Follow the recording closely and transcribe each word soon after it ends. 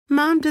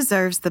Mom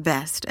deserves the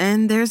best,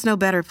 and there's no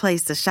better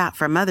place to shop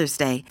for Mother's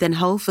Day than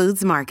Whole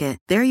Foods Market.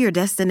 They're your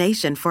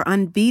destination for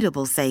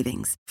unbeatable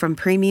savings, from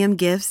premium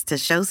gifts to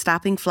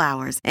show-stopping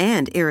flowers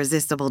and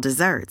irresistible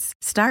desserts.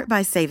 Start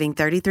by saving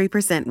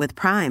 33% with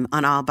Prime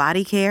on all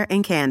body care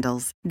and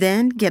candles.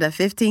 Then get a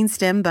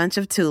 15-stem bunch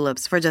of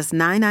tulips for just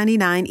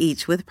 $9.99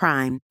 each with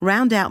Prime.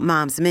 Round out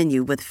Mom's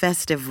menu with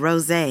festive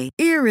rosé,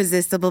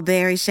 irresistible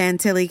berry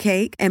chantilly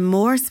cake, and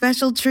more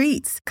special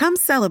treats. Come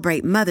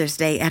celebrate Mother's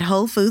Day at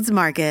Whole Foods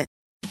Market.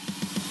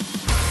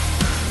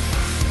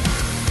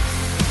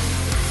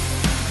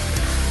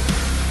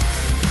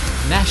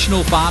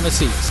 National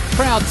Pharmacies,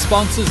 proud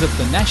sponsors of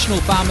the National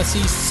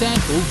Pharmacies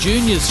Sanfl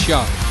Juniors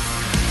Show.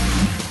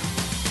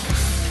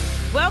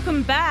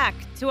 Welcome back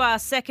to our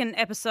second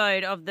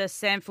episode of the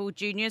Sanfl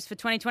Juniors for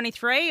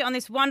 2023 on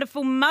this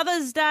wonderful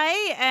Mother's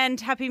Day,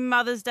 and happy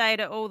Mother's Day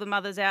to all the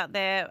mothers out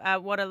there.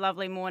 What a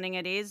lovely morning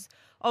it is.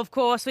 Of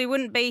course, we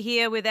wouldn't be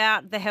here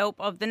without the help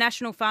of the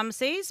National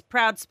Pharmacies,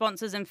 proud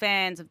sponsors and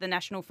fans of the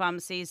National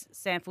Pharmacies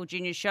Sanfl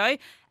Juniors Show,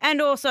 and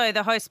also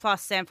the Host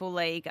Plus Sanfl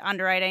League.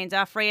 Under 18s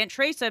are free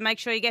entry, so make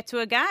sure you get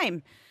to a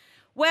game.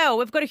 Well,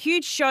 we've got a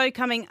huge show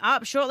coming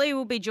up. Shortly,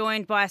 we'll be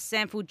joined by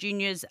Sanfl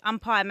Juniors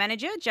umpire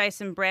manager,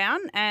 Jason Brown,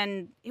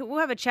 and we'll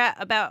have a chat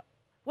about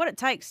what it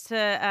takes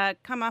to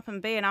come up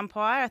and be an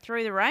umpire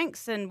through the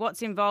ranks and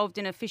what's involved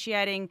in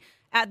officiating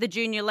at the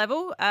junior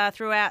level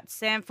throughout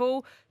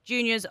Sanfl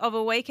Juniors of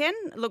a weekend.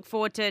 Look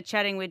forward to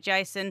chatting with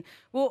Jason.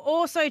 We'll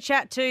also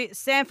chat to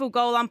Sanfl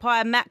goal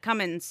umpire Matt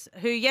Cummins,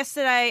 who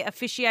yesterday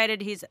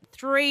officiated his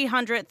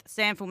 300th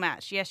Sanfl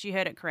match. Yes, you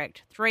heard it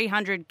correct.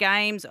 300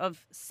 games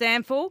of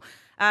Sanfl.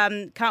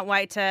 Can't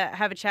wait to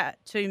have a chat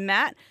to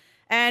Matt.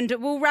 And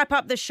we'll wrap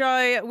up the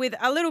show with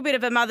a little bit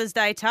of a Mother's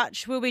Day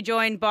touch. We'll be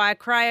joined by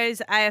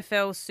Crayo's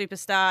AFL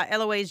superstar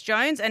Eloise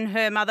Jones and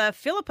her mother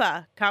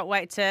Philippa. Can't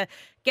wait to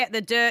get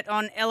the dirt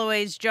on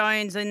Eloise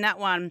Jones in that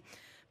one.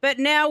 But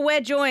now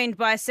we're joined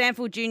by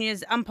Sanfl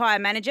Juniors umpire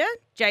manager,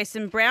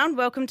 Jason Brown.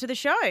 Welcome to the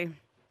show. Thanks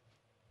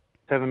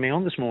for having me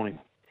on this morning.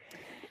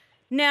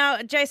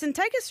 Now, Jason,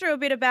 take us through a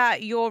bit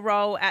about your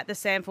role at the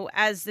Sanfl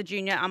as the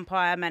junior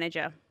umpire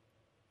manager.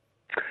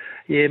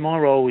 Yeah, my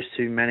role is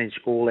to manage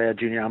all our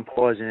junior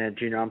umpires in our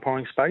junior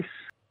umpiring space.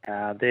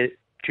 Their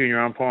junior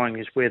umpiring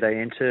is where they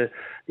enter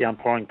the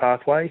umpiring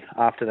pathway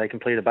after they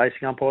complete a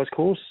basic umpires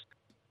course.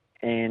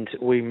 And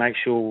we make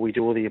sure we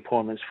do all the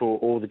appointments for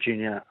all the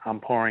junior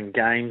umpiring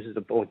games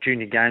or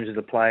junior games that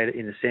are played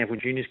in the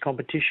Sanfl Juniors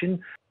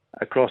competition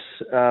across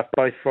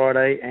both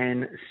Friday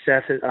and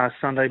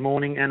Sunday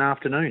morning and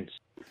afternoons.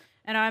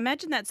 And I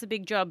imagine that's a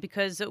big job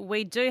because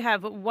we do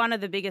have one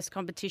of the biggest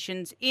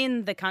competitions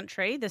in the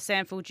country, the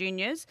Sanfl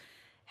Juniors.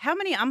 How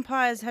many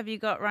umpires have you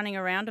got running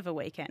around of a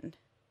weekend?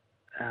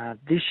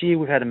 This year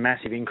we've had a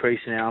massive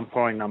increase in our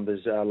umpiring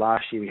numbers.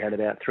 Last year we had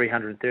about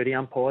 330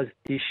 umpires.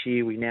 This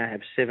year we now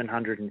have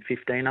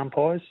 715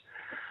 umpires.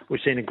 We've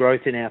seen a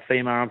growth in our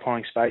female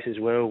umpiring space as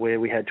well, where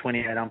we had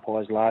 28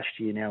 umpires last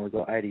year. Now we've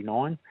got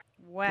 89.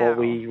 Wow. What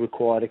we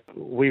require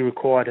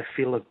to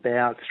fill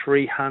about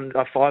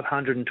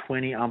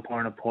 520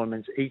 umpiring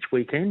appointments each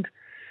weekend,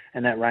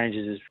 and that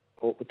ranges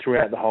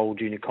throughout the whole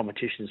junior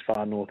competition, as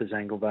far north as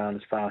Anglevale and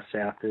as far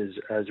south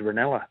as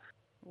Ranella.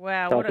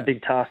 Wow. So it's a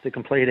big task to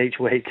complete each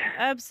week.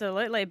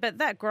 Absolutely. But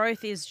that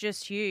growth is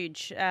just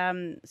huge.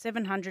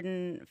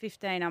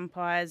 715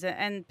 umpires,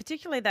 and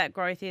particularly that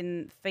growth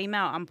in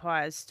female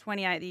umpires,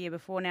 28 the year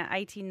before, now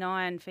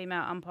 89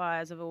 female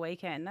umpires of a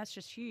weekend. That's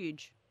just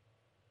huge.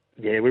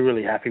 Yeah, we're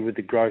really happy with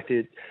the growth.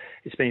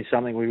 It's been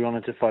something we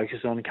wanted to focus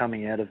on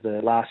coming out of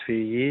the last few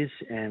years,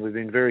 and we've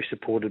been very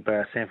supported by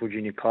our Sanfl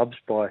Junior clubs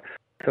by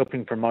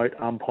helping promote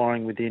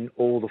umpiring within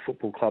all the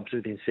football clubs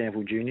within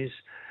Sanfl Juniors.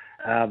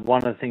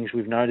 One of the things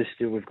we've noticed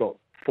is we've got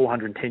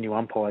 410 new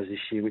umpires this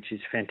year, which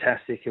is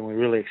fantastic, and we're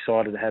really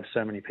excited to have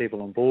so many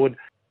people on board.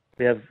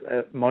 We have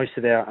most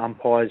of our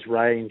umpires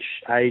range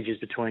ages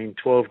between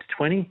 12 to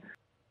 20,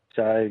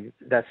 so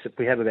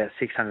we have about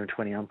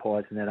 620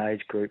 umpires in that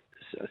age group.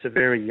 So it's a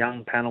very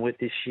young panel with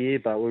this year,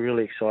 but we're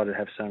really excited to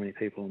have so many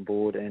people on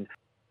board and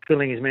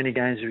filling as many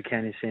games as we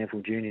can in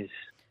Sanfl Juniors.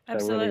 So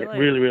absolutely.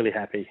 Really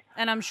happy.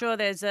 And I'm sure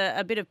there's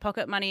a bit of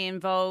pocket money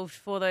involved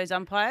for those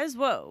umpires.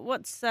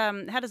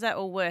 How does that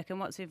all work and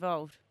what's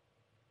involved?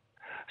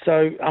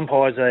 So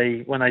umpires,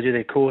 when they do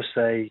their course,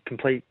 they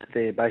complete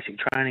their basic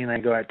training. They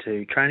go out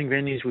to training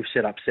venues. We've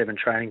set up 7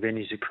 training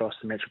venues across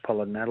the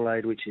metropolitan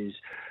Adelaide, which is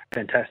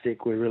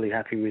fantastic. We're really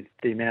happy with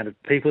the amount of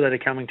people that are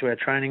coming to our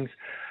trainings.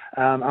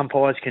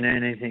 Umpires can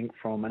earn anything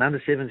from an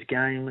under-7s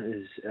game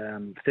is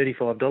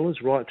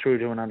 $35 right through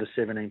to an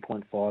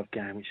under-17.5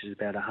 game, which is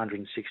about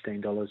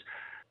 $116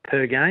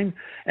 per game.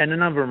 And a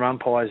number of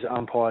umpires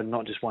umpire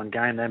not just one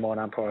game. They might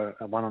umpire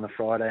one on the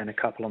Friday and a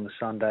couple on the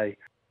Sunday.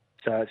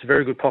 So it's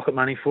very good pocket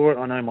money for it.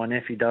 I know my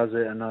nephew does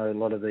it. I know a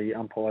lot of the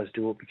umpires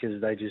do it because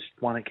they just,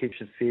 one, it keeps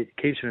them fit,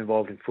 keeps them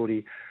involved in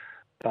footy,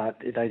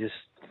 but they just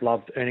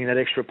love earning that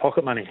extra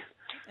pocket money.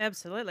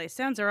 Absolutely.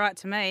 Sounds all right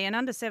to me. An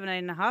under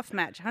 17.5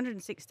 match,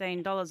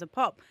 $116 a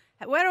pop.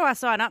 Where do I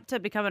sign up to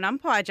become an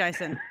umpire,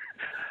 Jason?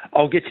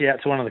 I'll get you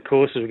out to one of the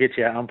courses. We'll get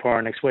you out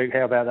umpiring next week.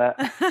 How about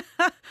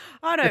that?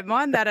 I don't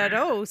mind that at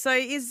all. So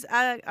is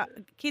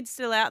kids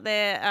still out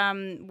there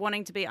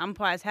wanting to be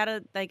umpires? How do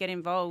they get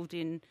involved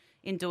in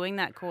doing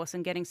that course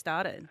and getting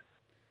started?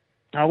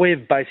 We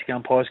have basic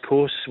umpires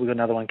course. We've got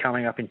another one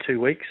coming up in 2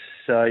 weeks.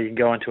 So you can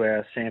go onto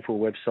our Sanfl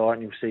website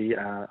and you'll see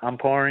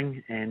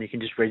umpiring, and you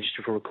can just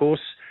register for a course.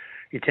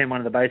 You attend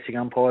one of the basic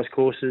umpires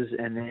courses,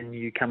 and then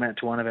you come out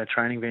to one of our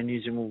training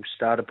venues and we'll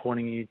start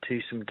appointing you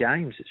to some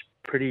games. It's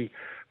pretty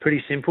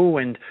simple,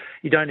 and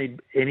you don't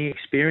need any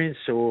experience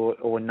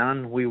or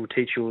none. We will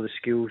teach you all the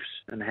skills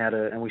and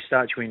and we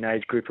start you in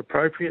age group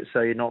appropriate, so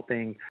you're not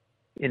being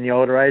in the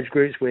older age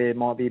groups where it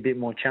might be a bit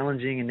more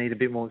challenging and need a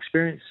bit more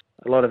experience.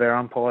 A lot of our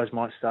umpires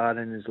might start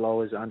in as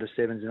low as under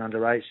 7s and under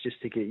 8s just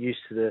to get used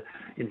to the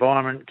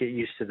environment, get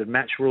used to the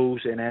match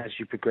rules, and as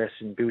you progress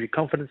and build your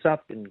confidence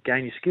up and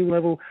gain your skill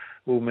level,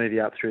 we'll move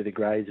you up through the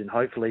grades, and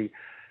hopefully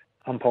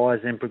umpires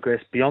then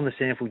progress beyond the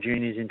Sanfl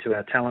juniors into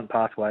our talent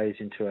pathways,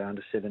 into our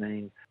under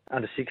 17,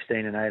 under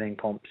 16 and 18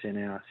 comps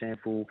in our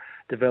Sanfl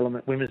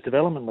Women's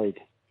Development League.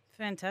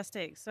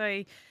 Fantastic.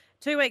 So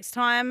 2 weeks'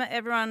 time,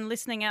 everyone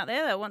listening out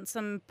there that wants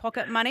some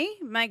pocket money,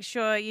 make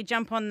sure you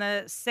jump on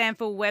the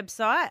Sanfl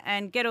website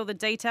and get all the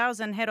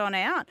details and head on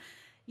out.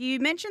 You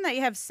mentioned that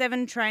you have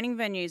 7 training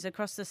venues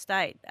across the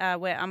state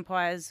where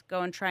umpires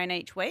go and train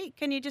each week.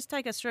 Can you just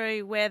take us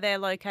through where they're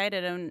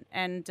located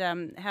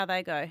and how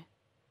they go?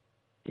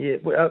 Yeah,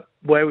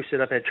 where we set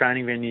up our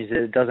training venues,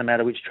 it doesn't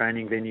matter which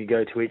training venue you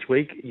go to each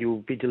week.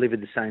 You'll be delivered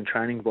the same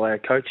training by our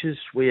coaches.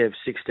 We have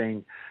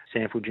 16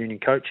 Sanfl junior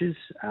coaches.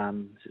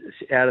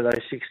 Out of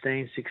those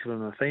 16, 6 of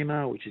them are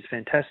female, which is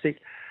fantastic.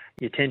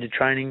 You attend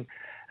training.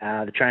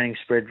 The training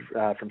spread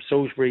from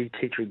Salisbury,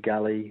 Teatree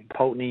Gully,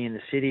 Pulteney in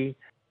the city,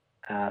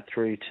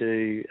 through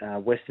to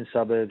western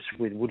suburbs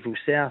with Woodville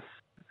South,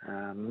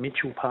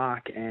 Mitchell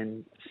Park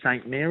and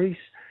St Mary's.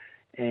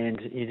 And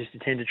you just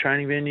attend a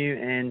training venue,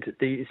 and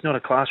it's not a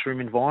classroom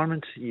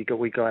environment.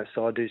 We go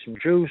outside, do some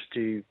drills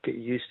to get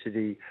used to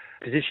the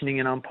positioning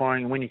and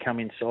umpiring. And when you come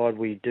inside,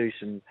 we do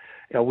some,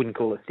 I wouldn't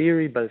call it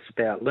theory, but it's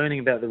about learning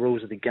about the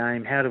rules of the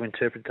game, how to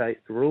interpret the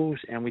rules.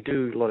 And we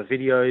do a lot of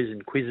videos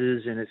and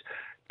quizzes, and it's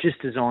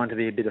just designed to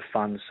be a bit of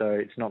fun. So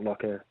it's not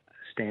like a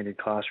standard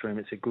classroom.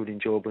 It's a good,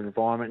 enjoyable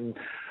environment. And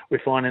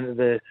we're finding that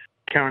the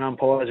current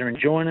umpires are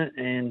enjoying it,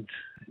 and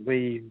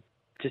we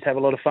just have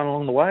a lot of fun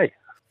along the way.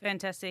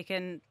 Fantastic.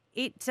 And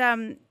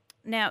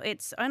now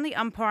it's only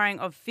umpiring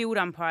of field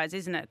umpires,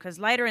 isn't it? Because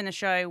later in the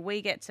show,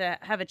 we get to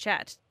have a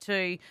chat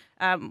to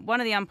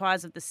one of the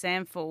umpires of the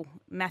Sanfl,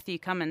 Matthew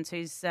Cummins,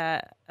 who's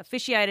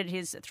officiated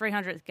his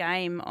 300th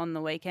game on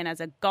the weekend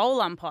as a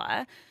goal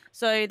umpire.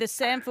 So the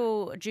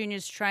Sanfl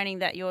juniors training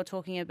that you're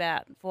talking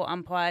about for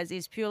umpires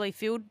is purely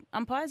field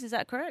umpires, is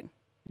that correct?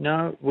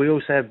 No, we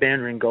also have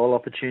boundary and goal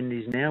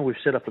opportunities now. We've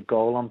set up a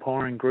goal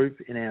umpiring group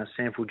in our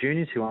Sanfl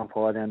juniors who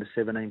umpire down to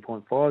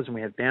 17.5s, and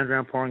we have boundary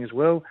umpiring as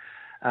well.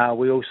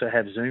 We also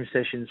have Zoom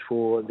sessions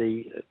for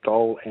the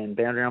goal and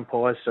boundary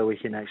umpires, so we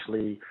can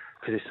actually,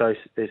 because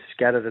they're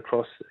scattered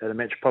across the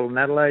Metropolitan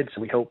Adelaide,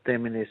 so we help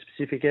them in their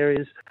specific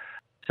areas.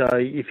 So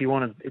if you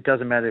want to, it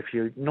doesn't matter if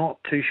you're not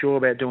too sure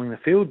about doing the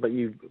field, but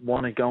you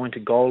want to go into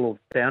goal or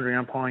boundary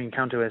umpiring,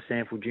 come to our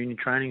Sanfl junior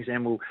trainings,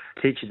 and we'll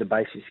teach you the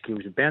basic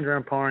skills of boundary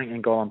umpiring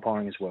and goal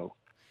umpiring as well.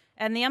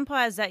 And the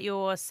umpires that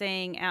you're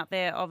seeing out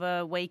there of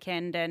a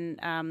weekend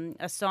and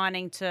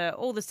assigning to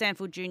all the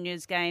Sanfl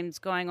juniors games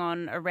going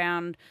on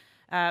around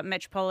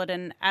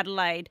Metropolitan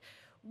Adelaide,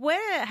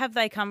 where have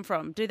they come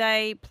from? Do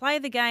they play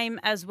the game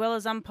as well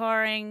as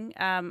umpiring?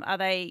 Are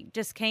they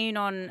just keen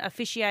on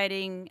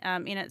officiating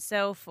in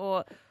itself?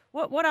 Or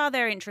what are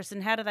their interests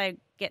and how do they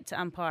get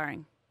to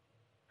umpiring?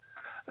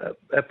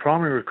 Our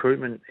primary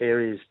recruitment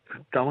area is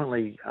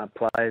predominantly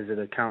players that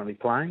are currently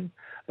playing,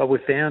 but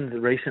we've found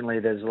recently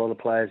there's a lot of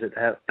players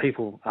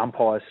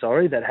umpires,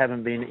 that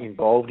haven't been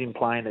involved in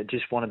playing, that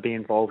just want to be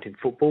involved in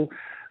football.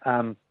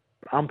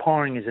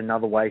 Umpiring is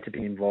another way to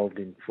be involved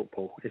in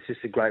football. It's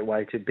just a great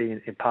way to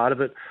be a part of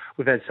it.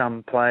 We've had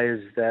some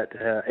players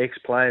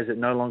ex-players that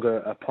no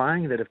longer are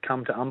playing that have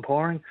come to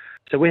umpiring.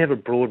 So we have a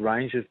broad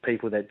range of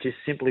people that just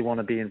simply want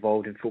to be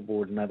involved in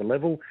football at another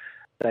level.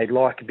 They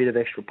like a bit of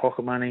extra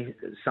pocket money.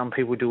 Some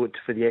people do it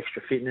for the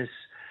extra fitness,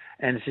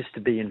 and it's just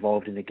to be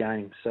involved in the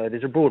game. So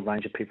there's a broad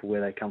range of people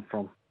where they come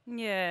from.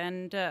 Yeah,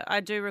 and I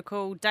do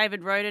recall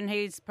David Roden.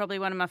 He's probably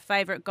one of my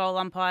favourite goal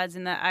umpires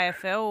in the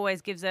AFL.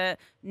 Always gives a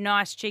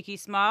nice cheeky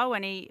smile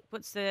when he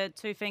puts the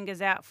 2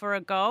 fingers out for a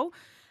goal.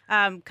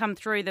 Come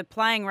through the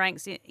playing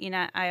ranks in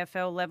an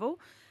AFL level.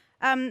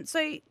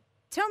 So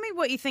tell me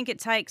what you think it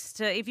takes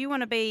if you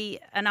want to be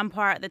an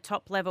umpire at the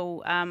top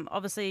level.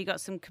 Obviously, you've got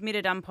some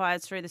committed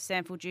umpires through the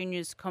Sanfl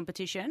Juniors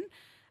competition.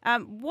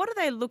 What are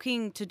they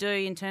looking to do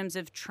in terms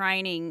of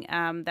training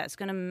that's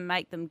going to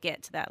make them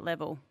get to that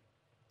level?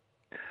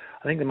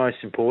 I think the most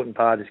important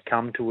part is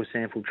come to a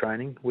Sanfl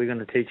training. We're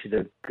going to teach you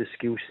the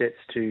skill sets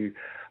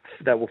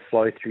that will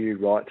flow through you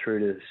right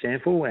through to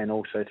Sanfl and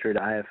also through to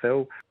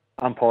AFL.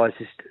 umpires,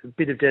 just a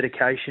bit of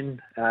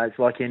dedication. It's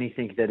like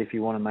anything that if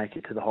you want to make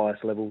it to the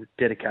highest level,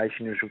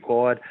 dedication is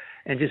required,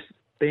 and just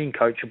being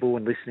coachable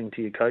and listening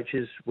to your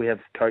coaches. We have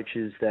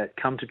coaches that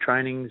come to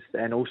trainings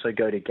and also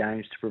go to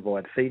games to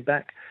provide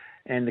feedback,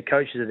 and the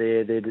coaches are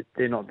there.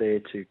 They're not there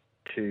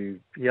to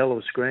yell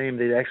or scream.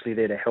 They're actually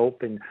there to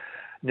help and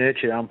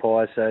nurture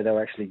umpires, so they'll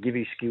actually give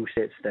you skill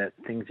sets, that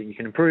things that you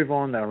can improve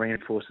on. They'll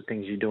reinforce the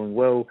things you're doing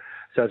well.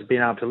 So it's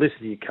being able to listen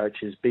to your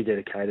coaches, be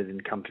dedicated,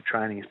 and come to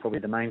training is probably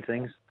the main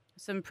things.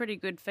 Some pretty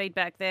good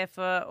feedback there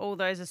for all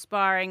those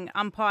aspiring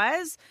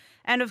umpires.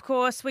 And of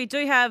course, we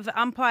do have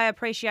Umpire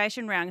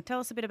Appreciation Round. Tell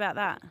us a bit about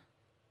that.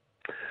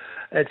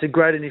 It's a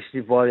great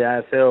initiative by the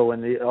AFL,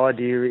 and the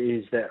idea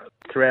is that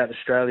throughout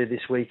Australia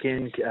this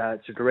weekend,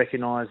 to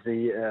recognise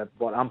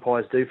what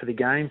umpires do for the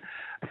game.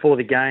 Before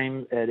the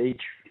game, at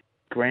each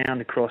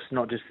ground across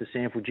not just the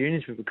Sanfl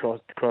Juniors, but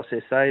across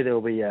SA, there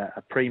will be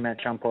a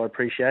pre-match umpire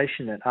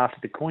appreciation that after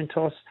the coin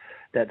toss,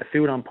 that the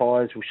field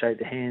umpires will shake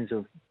the hands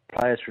of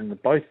players from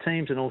both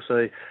teams, and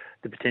also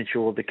the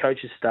potential of the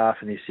coaches, staff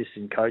and the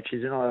assistant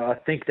coaches. And I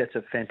think that's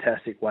a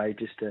fantastic way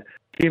just to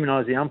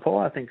humanise the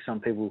umpire. I think some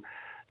people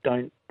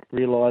don't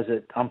realise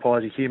that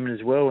umpires are human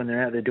as well, and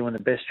they're out there doing the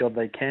best job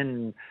they can.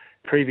 In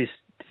previous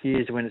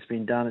years when it's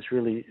been done, it's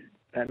really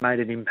made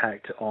an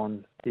impact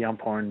on the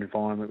umpiring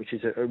environment, which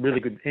is a really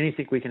good.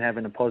 Anything we can have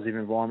in a positive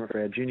environment for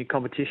our junior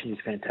competition is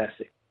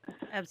fantastic.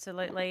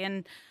 Absolutely.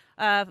 And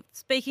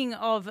speaking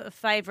of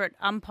favourite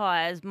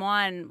umpires,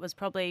 mine was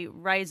probably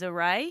Razor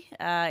Ray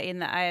in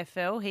the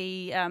AFL.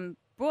 He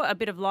brought a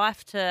bit of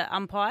life to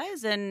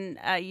umpires, and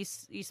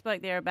you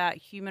spoke there about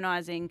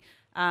humanising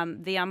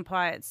the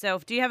umpire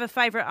itself. Do you have a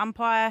favourite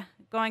umpire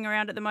going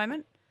around at the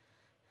moment?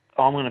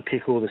 I'm going to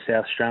pick all the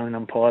South Australian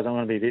umpires. I'm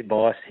going to be a bit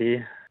biased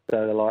here.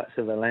 So the likes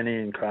of Lenny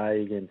and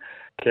Craig and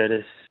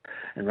Curtis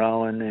and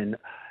Rowan and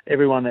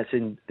everyone that's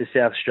in the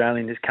South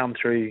Australian that's come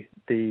through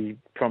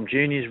from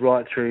juniors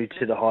right through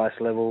to the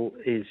highest level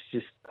is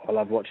just, I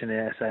love watching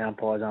the SA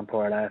umpires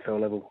umpire at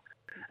AFL level.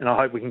 And I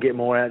hope we can get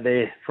more out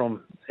there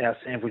from our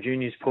Sanfl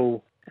Juniors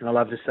pool. And I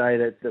love to say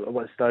that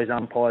those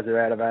umpires that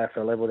are out of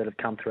AFL level that have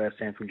come through our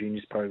Sanfl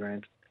Juniors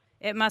programs.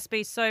 It must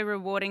be so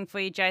rewarding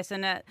for you,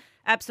 Jason. It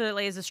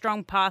absolutely is a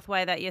strong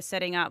pathway that you're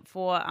setting up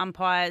for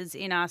umpires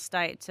in our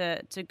state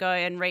to go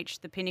and reach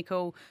the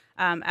pinnacle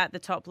at the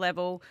top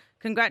level.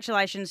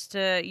 Congratulations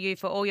to you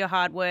for all your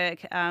hard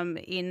work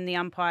in the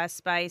umpire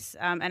space,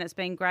 and it's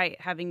been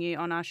great having you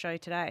on our show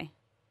today.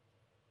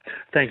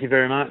 Thank you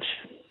very much.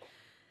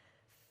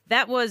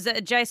 That was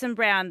Jason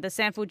Brown, the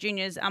Sanfl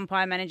Juniors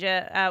umpire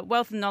manager.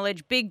 Wealth of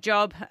knowledge, big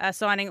job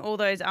signing all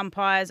those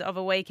umpires of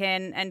a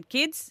weekend. And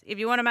kids, if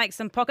you want to make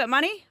some pocket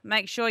money,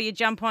 make sure you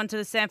jump onto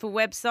the Sanfl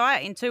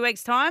website in 2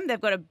 weeks' time. They've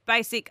got a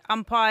basic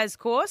umpires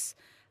course.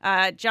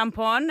 Jump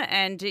on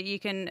and you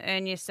can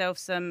earn yourself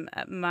some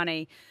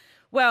money.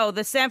 Well,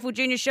 the Sanfl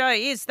Juniors Show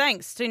is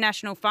thanks to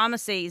National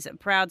Pharmacies,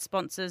 proud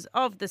sponsors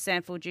of the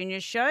Sanfl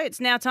Juniors Show.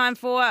 It's now time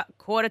for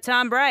quarter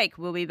time break.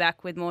 We'll be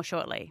back with more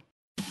shortly.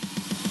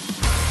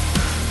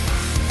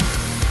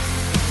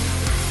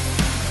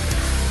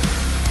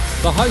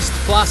 The Host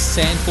Plus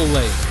Sanfl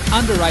League.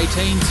 Under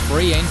 18s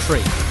free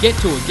entry. Get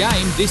to a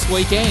game this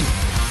weekend.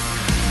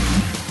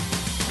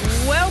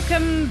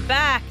 Welcome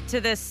back to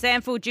the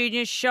Sanfl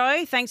Juniors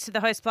Show. Thanks to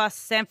the Host Plus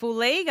Sanfl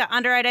League.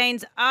 Under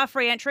 18s are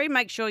free entry.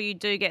 Make sure you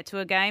do get to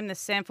a game. The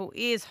Sanfl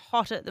is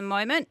hot at the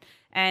moment,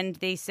 and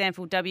the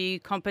Sanfl W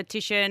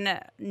competition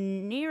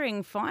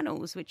nearing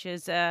finals, which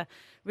is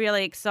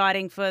really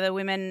exciting for the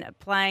women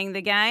playing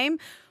the game.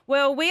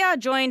 Well, we are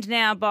joined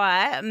now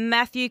by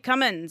Matthew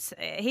Cummins.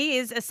 He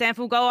is a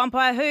Sanfl goal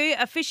umpire who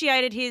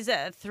officiated his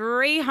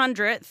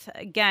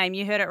 300th game.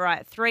 You heard it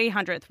right,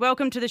 300th.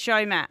 Welcome to the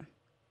show, Matt.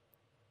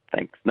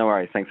 Thanks. No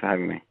worries. Thanks for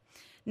having me.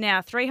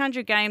 Now,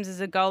 300 games as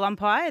a goal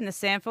umpire in the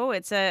Sanfl.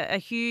 It's a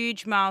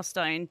huge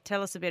milestone.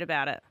 Tell us a bit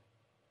about it.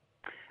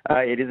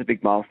 It is a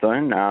big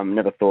milestone.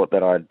 Never thought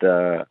that I'd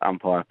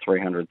umpire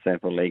 300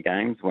 Sanfl League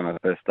games when I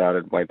first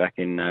started way back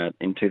in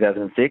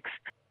 2006.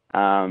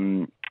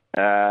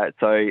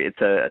 So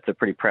it's a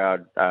pretty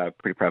proud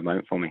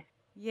moment for me.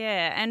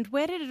 Yeah, and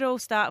where did it all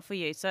start for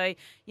you? So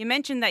you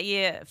mentioned that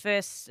your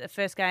first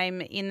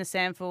game in the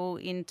Sanfl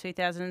in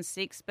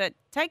 2006, but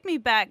take me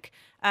back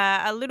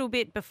a little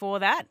bit before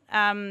that.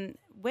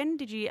 When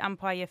did you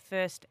umpire your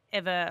first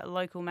ever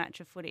local match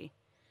of footy?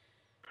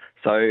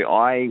 So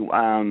I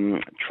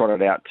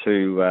trotted out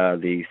to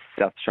the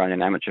South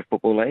Australian Amateur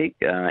Football League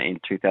in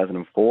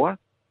 2004.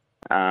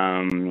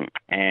 And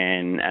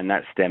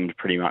that stemmed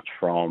pretty much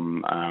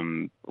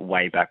from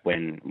way back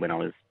when I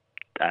was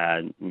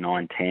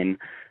 9, 10,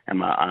 and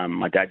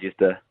my dad used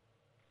to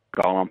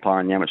goal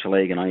umpire in the amateur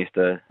league, and I used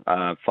to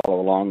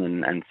follow along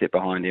and sit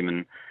behind him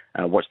and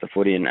watch the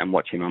footy and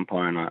watch him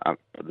umpire. And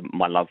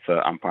my love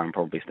for umpiring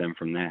probably stemmed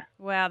from there.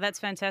 Wow, that's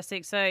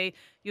fantastic. So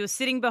you were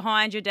sitting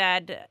behind your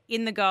dad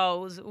in the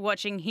goals,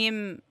 watching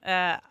him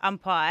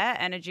umpire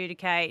and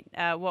adjudicate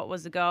what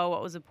was the goal,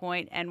 what was the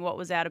point, and what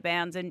was out of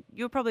bounds. And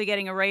you were probably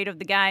getting a read of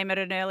the game at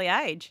an early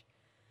age.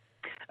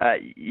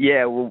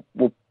 Yeah,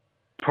 well,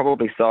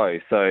 Probably so.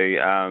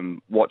 So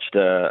watched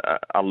a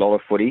lot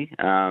of footy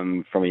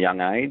from a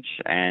young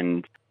age,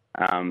 and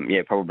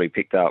probably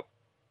picked up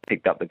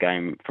the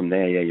game from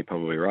there. Yeah, you're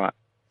probably right.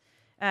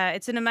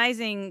 It's an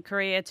amazing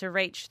career to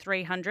reach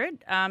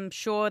 300. I'm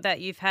sure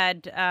that you've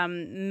had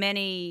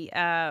many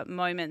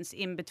moments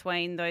in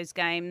between those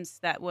games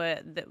that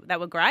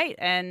were great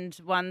and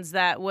ones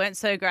that weren't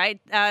so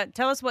great.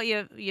 Tell us what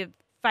your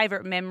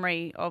favourite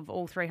memory of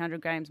all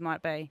 300 games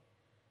might be.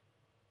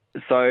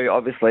 So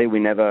obviously we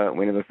never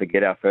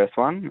forget our first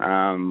one,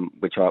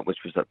 which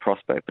was at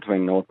Prospect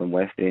between North and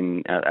West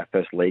in our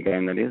first league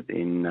game, that is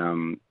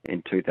in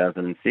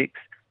 2006.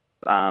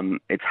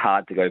 It's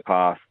hard to go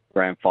past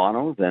grand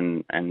finals,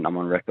 and I'm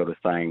on record as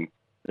saying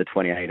the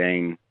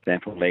 2018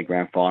 Sanfl League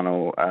Grand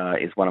Final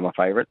is one of my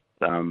favourites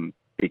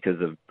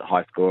because of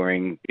high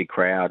scoring, big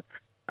crowd,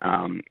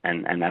 and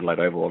Adelaide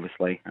Oval,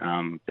 obviously.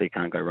 So you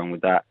can't go wrong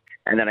with that.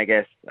 And then I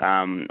guess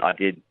I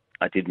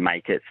did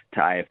make it to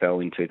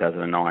AFL in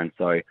 2009,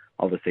 so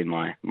obviously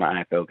my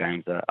AFL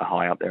games are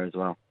high up there as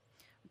well.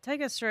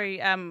 Take us through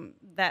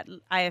that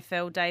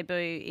AFL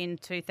debut in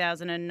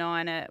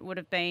 2009. It would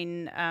have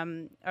been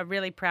a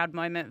really proud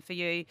moment for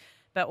you,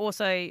 but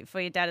also for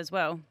your dad as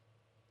well.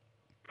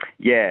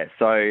 Yeah,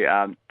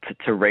 so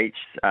to reach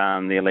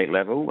the elite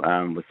level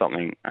was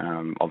something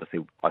obviously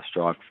I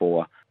strived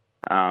for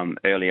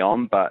early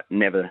on, but you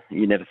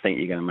never think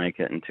you're going to make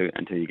it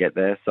until you get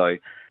there. So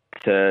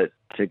to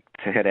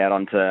head out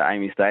onto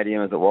Amy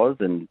Stadium as it was,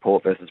 and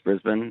Port versus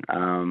Brisbane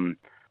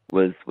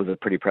was a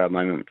pretty proud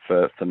moment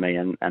for me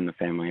and the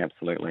family,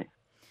 absolutely.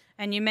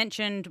 And you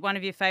mentioned one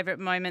of your favourite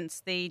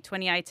moments, the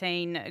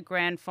 2018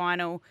 Grand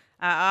Final,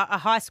 a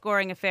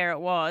high-scoring affair it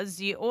was.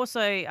 You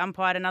also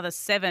umpired another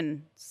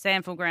 7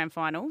 Sanfl Grand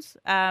Finals.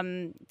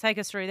 Take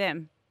us through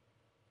them.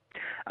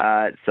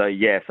 So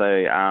 07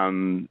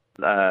 and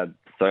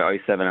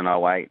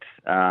 08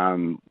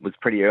 was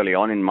pretty early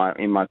on in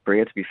my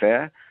career, to be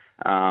fair,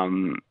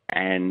 and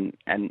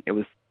it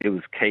was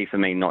key for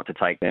me not to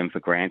take them for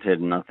granted,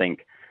 and I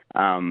think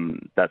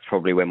that's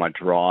probably where my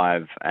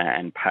drive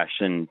and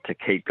passion to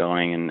keep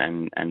going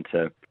and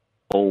to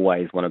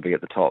always want to be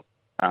at the top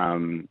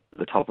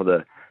of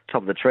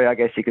the tree, I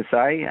guess you could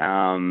say,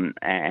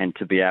 and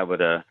to be able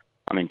to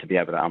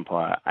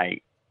umpire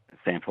 8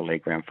 Sanfl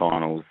League Grand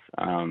Finals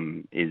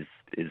is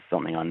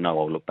something I know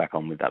I'll look back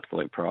on with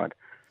absolute pride.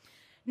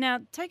 Now,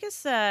 take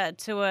us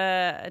to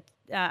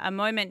a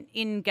moment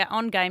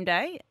on game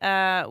day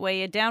where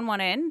you're down one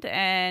end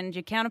and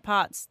your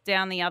counterpart's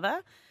down the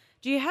other.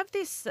 Do you have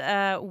this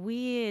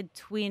weird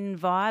twin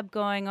vibe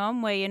going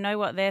on where you know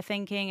what they're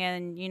thinking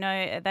and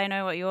they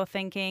know what you're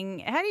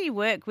thinking? How do you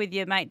work with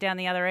your mate down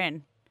the other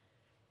end?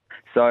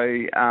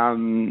 So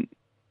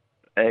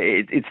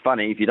it's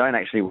funny, if you don't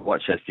actually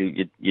watch us,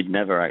 you'd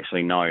never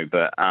actually know.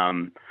 But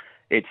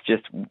it's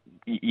just,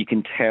 you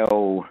can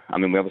tell. I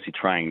mean, we obviously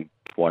train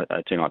 2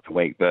 nights a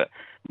week, but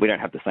we don't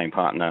have the same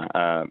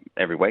partner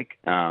every week.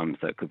 So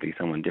it could be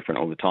someone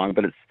different all the time.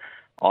 But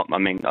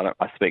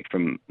I speak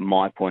from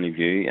my point of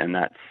view, and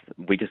that's,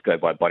 we just go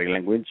by body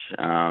language.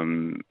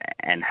 And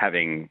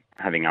having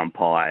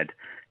umpired,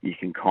 you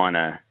can kind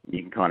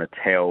of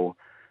tell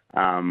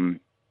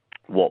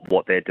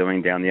what they're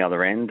doing down the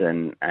other end,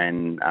 and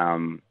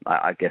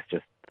I guess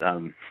just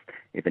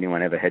if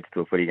anyone ever heads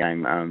to a footy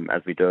game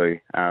as we do,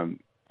 and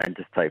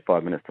just take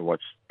 5 minutes to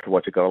watch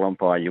a goal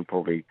umpire, you'll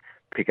probably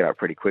pick it up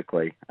pretty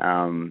quickly.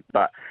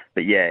 But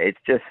yeah, it's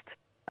just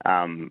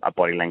a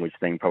body language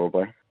thing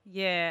probably.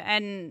 Yeah,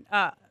 and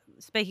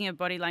speaking of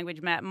body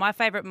language, Matt, my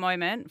favourite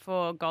moment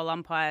for goal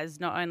umpires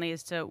not only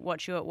is to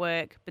watch you at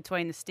work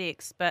between the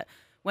sticks, but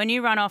when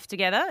you run off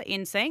together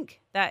in sync,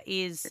 that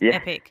is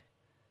epic.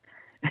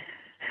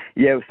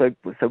 Yeah,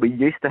 so we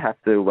used to have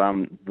to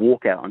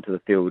walk out onto the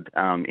field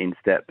in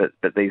step, but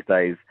these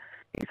days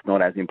it's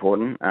not as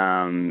important,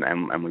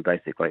 and we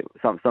basically,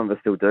 some of us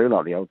still do,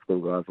 like the old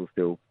school guys will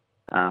still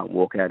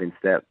walk out in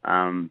step.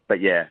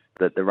 But yeah,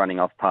 the running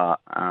off part,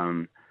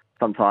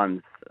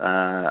 sometimes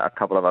a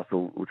couple of us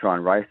will try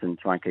and race and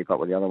try and keep up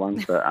with the other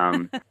ones, but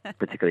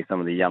particularly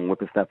some of the young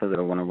whippersnappers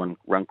that want to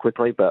run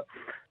quickly. But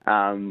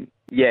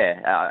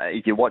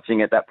if you're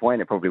watching at that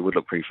point, it probably would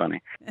look pretty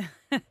funny.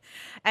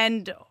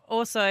 And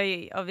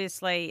also,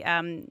 obviously,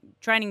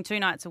 training 2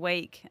 nights a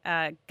week,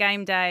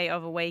 game day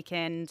of a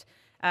weekend.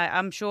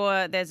 I'm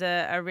sure there's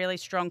a really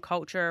strong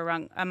culture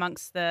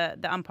amongst the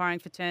umpiring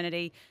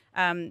fraternity.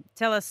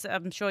 Tell us,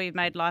 I'm sure you've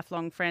made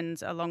lifelong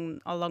friends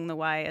along the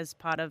way as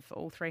part of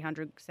all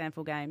 300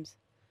 Sanfl games.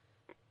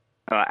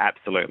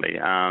 Absolutely.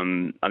 I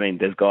mean,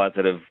 there's guys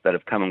that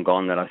have come and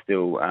gone that I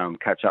still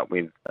catch up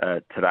with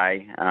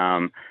today.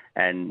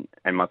 And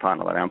my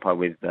partner that I umpire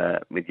with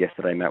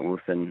yesterday, Matt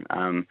Wilson,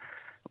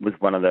 was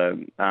one of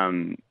the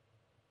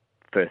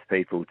first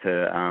people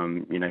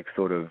to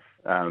sort of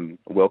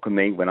welcome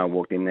me when I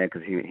walked in there,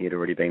 because he had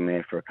already been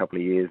there for a couple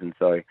of years, and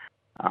so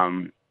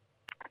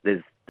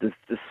there's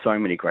so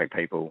many great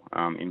people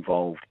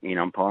involved in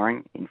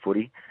umpiring in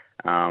footy.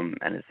 And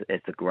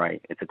it's a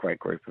great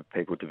group of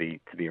people to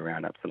be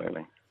around,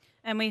 absolutely.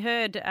 And we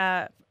heard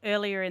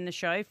earlier in the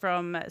show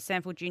from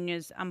Sanfl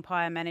Juniors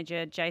umpire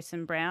manager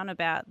Jason Brown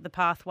about the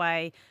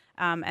pathway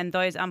and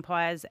those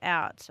umpires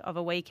out of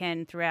a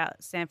weekend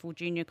throughout Sanfl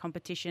Junior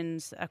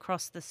competitions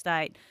across the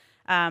state.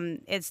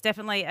 It's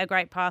definitely a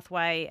great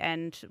pathway,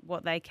 and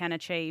what they can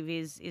achieve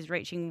is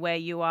reaching where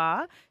you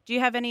are. Do you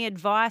have any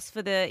advice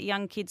for the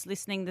young kids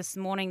listening this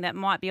morning that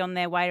might be on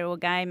their way to a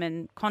game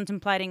and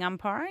contemplating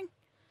umpiring?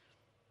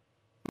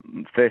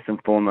 First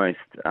and foremost,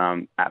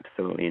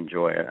 absolutely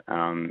enjoy it.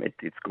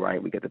 It's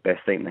great. We get the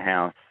best seat in the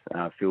house,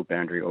 field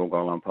boundary or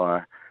goal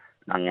umpire.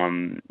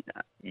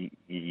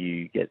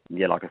 You get,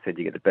 like I said,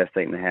 you get the best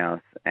seat in the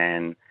house,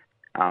 and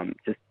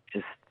just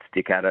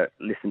stick at it.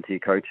 Listen to your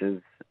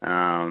coaches,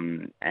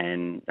 and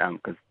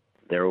because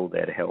they're all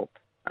there to help,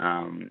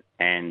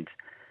 and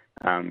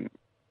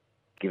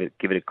give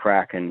it a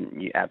crack.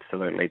 And you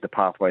absolutely, the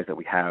pathways that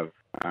we have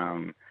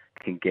can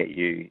get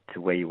you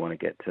to where you want to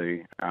get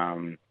to.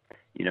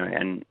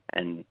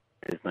 And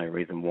there's no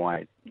reason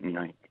why,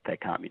 they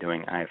can't be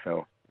doing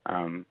AFL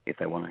if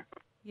they want to.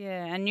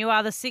 Yeah, and you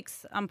are the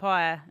sixth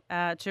umpire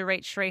to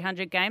reach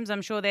 300 games.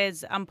 I'm sure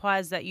there's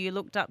umpires that you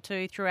looked up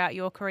to throughout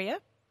your career.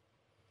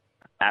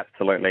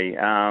 Absolutely,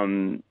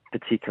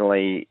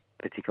 particularly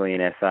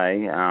in SA.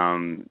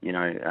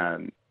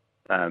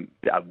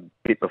 A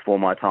bit before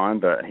my time,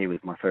 but he was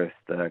my first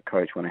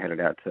coach when I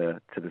headed out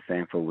to the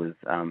Sanfl. Was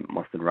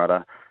Mostyn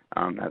Rudder.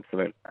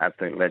 Absolute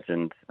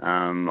legend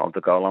of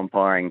the goal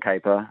umpiring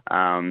caper.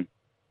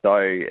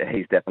 So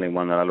he's definitely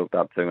one that I looked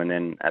up to. And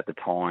then at the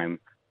time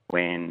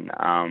when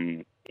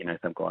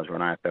some guys were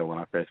on AFL when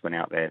I first went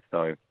out there,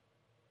 so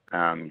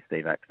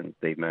Steve Axon,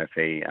 Steve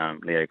Murphy,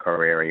 Leo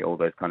Corriere, all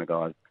those kind of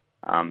guys,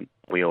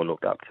 we all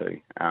looked up to.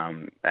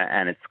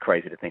 And it's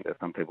crazy to think that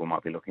some people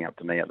might be looking up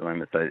to me at the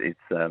moment. So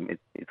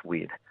it's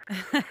weird.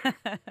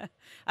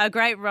 A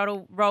great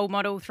role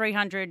model,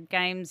 300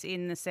 games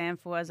in the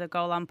Sanfl as a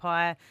goal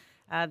umpire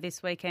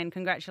this weekend.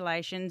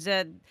 Congratulations.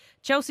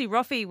 Chelsea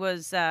Roffey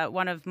was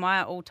one of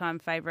my all-time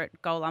favourite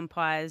goal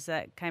umpires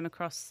that came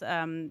across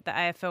the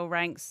AFL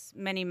ranks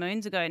many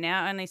moons ago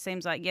now. It only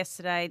seems like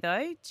yesterday,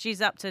 though.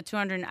 She's up to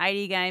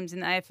 280 games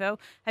in the AFL.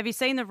 Have you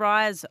seen the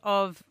rise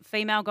of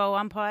female goal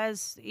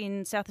umpires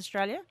in South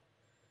Australia?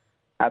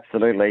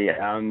 Absolutely.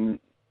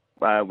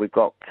 We've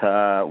got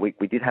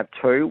we did have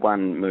two.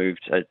 One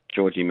moved.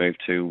 Georgie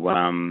moved to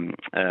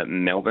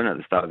Melbourne at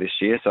the start of this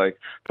year.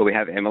 But we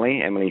have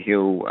Emily. Emily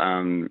Hill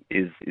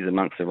is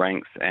amongst the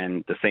ranks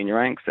and the senior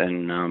ranks,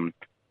 and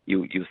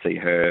you'll see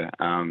her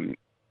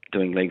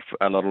doing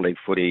a lot of league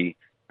footy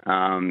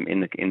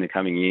in the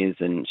coming years,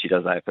 and she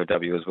does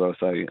AFLW as well.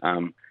 So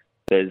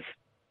there's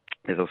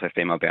also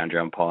female boundary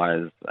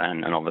umpires,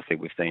 and obviously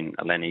we've seen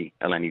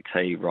Eleni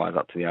T rise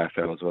up to the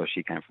AFL as well.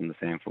 She came from the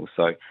Sanfl.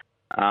 So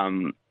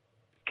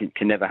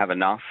can never have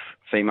enough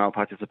female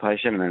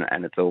participation,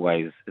 and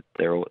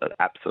they're all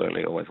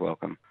absolutely always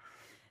welcome.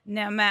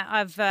 Now, Matt,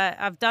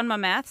 I've done my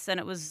maths, and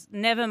it was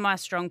never my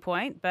strong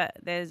point. But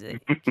there's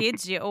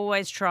kids, you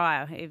always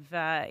try.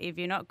 If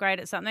you're not great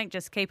at something,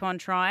 just keep on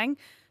trying.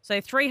 So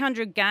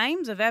 300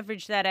 games, I've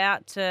averaged that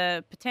out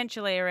to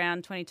potentially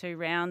around 22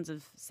 rounds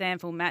of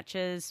Sanfl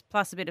matches,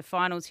 plus a bit of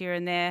finals here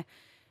and there,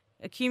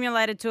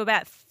 accumulated to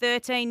about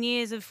 13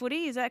 years of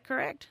footy. Is that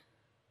correct?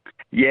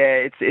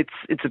 Yeah,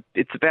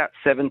 it's about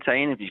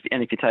 17 if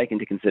you take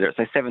into consideration,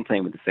 so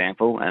 17 with the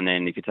Sanfl, and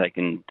then if you take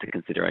into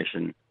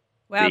consideration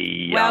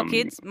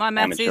kids, my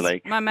maths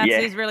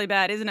is really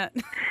bad, isn't it?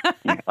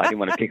 Yeah, I didn't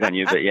want to pick on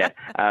you, but yeah,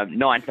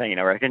 19,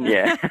 I reckon.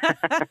 Yeah.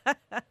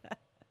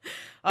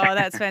 Oh,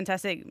 that's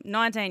fantastic!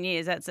 19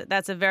 years.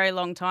 That's a very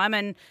long time.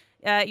 And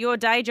your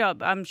day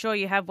job, I'm sure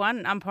you have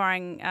one.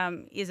 Umpiring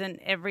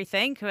isn't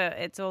everything.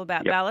 It's all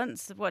about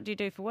balance. What do you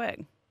do for work?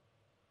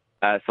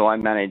 So I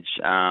manage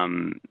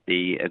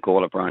the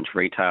Agorla branch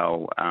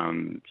retail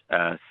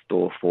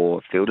store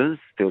for Fielders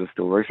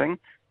Steel Roofing,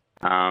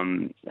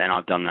 and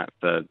I've done that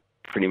for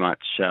pretty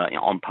much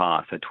on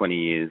par. So 20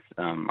 years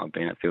I've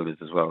been at Fielders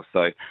as well.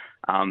 So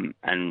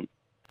and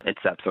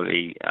it's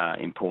absolutely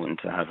important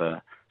to have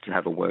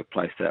a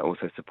workplace that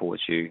also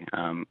supports you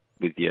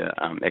with your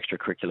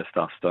extracurricular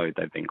stuff. So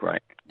they've been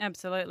great.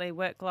 Absolutely,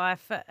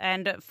 work-life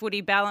and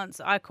footy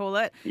balance, I call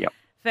it. Yep.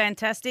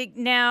 Fantastic.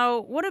 Now,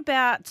 what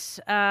about,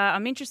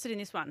 I'm interested in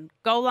this one,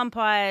 goal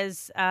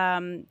umpires,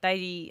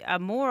 they are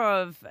more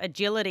of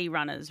agility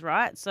runners,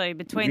 right? So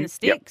between the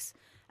sticks.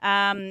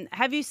 Yep.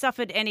 Have you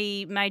suffered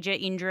any major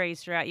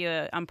injuries throughout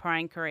your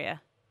umpiring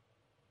career?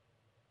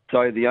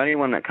 So the only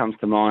one that comes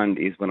to mind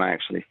is when I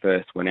actually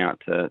first went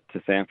out to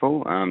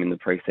Sanfl in the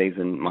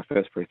pre-season, my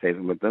first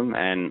pre-season with them,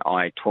 and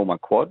I tore my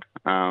quad.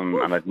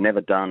 And I've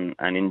never done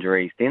an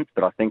injury since,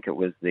 but I think it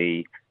was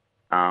the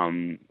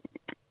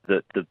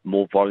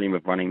more volume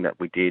of running that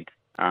we did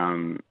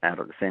out at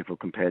the Sanfl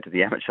compared to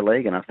the amateur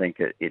league, and I think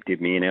it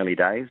did me in early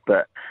days.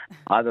 But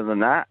other than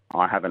that,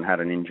 I haven't had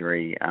an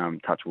injury,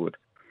 touch wood.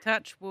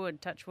 Touch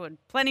wood.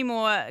 Plenty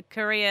more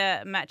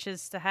career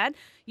matches to have.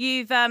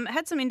 You've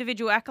had some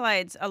individual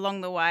accolades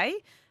along the way.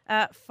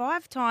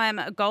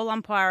 5-time Goal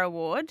Umpire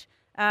Award.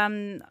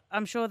 I'm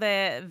sure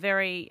they're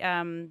very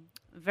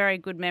very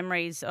good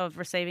memories of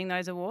receiving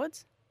those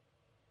awards?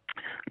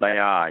 They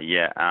are,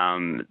 yeah.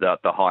 The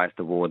highest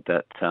award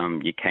that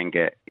you can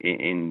get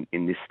in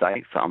this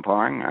state for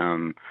umpiring,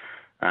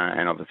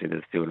 and obviously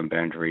there's field and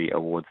boundary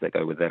awards that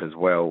go with that as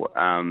well.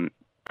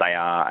 They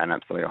are an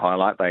absolute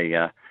highlight. They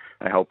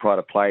hold pride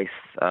of place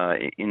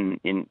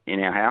in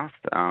our house,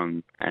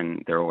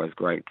 and they're always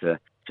great to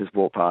just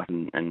walk past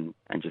and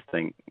just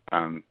think,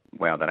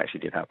 wow, that actually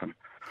did happen.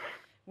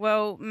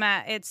 Well,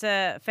 Matt, it's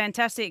a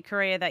fantastic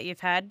career that you've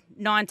had.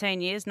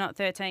 19 years, not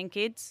 13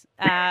 kids.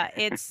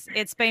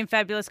 It's been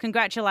fabulous.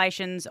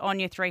 Congratulations on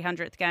your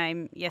 300th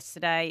game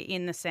yesterday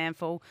in the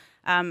Sanfl.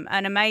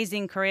 An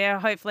amazing career.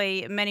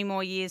 Hopefully, many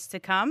more years to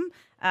come.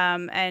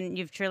 And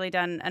you've truly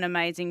done an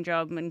amazing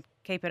job, and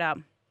keep it up.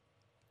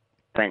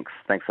 Thanks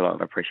a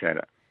lot. I appreciate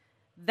it.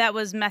 That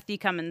was Matthew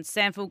Cummins,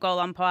 Sanfl goal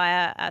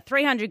umpire.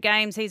 300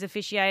 games he's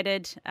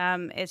officiated.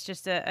 It's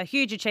just a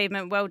huge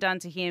achievement. Well done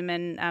to him,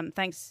 and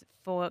thanks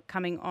for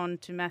coming on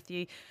to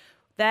Matthew.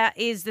 That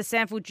is the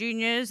Sanfl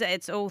Juniors.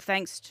 It's all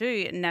thanks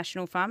to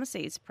National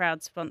Pharmacies,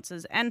 proud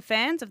sponsors and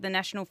fans of the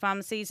National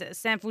Pharmacies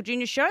Sanfl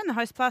Junior Show and the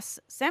Host Plus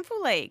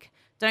Sanfl League.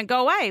 Don't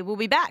go away. We'll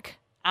be back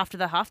after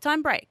the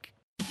halftime break.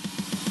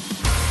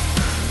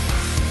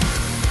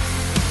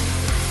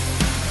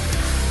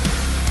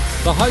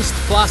 The Host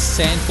Plus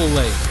Sanfl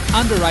League.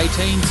 Under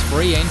 18s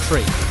free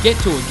entry.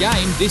 Get to a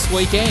game this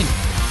weekend.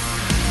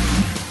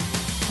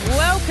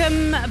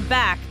 Welcome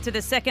back to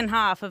the second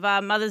half of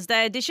our Mother's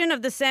Day edition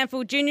of the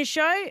Sanfl Junior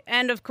Show.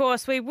 And of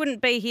course, we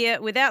wouldn't be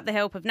here without the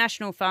help of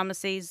National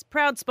Pharmacies,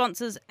 proud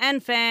sponsors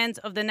and fans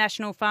of the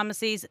National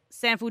Pharmacies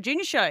Sanfl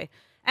Junior Show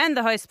and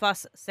the Host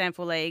Plus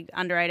Sanfl League.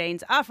 Under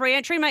 18s are free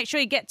entry. Make sure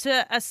you get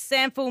to a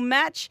Sanfl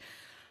match.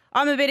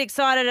 I'm a bit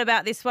excited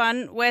about this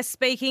one. We're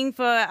speaking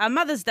for a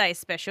Mother's Day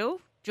special,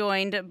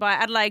 joined by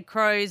Adelaide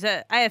Crows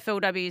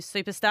AFLW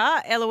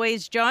superstar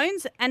Eloise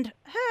Jones and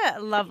her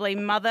lovely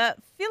mother,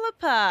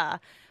 Philippa.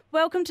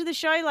 Welcome to the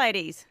show,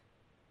 ladies.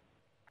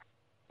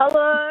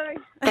 Hello.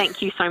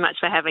 Thank you so much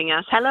for having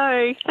us.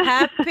 Hello.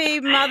 Happy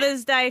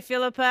Mother's Day,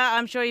 Philippa.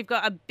 I'm sure you've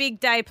got a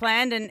big day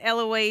planned and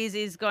Eloise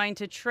is going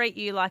to treat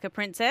you like a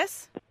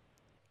princess.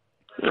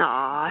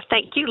 Oh,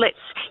 thank you.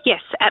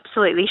 Yes,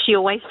 absolutely. She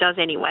always does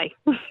anyway.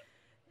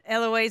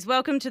 Eloise,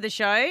 welcome to the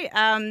show.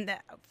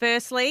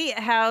 Firstly,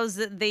 how's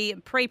the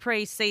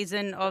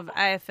pre-season of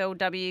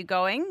AFLW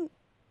going?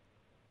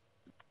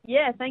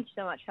 Yeah, thank you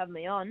so much for having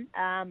me on.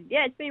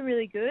 It's been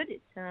really good.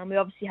 We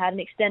obviously had an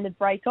extended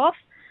break off,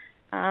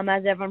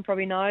 as everyone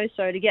probably knows,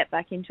 so to get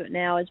back into it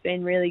now has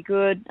been really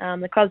good.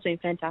 The club's been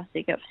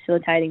fantastic at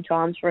facilitating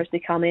times for us to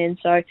come in,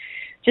 so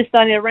just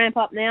starting to ramp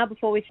up now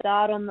before we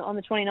start on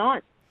the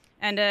 29th.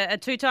 And a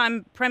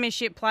two-time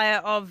premiership player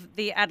of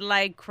the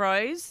Adelaide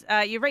Crows.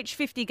 You reached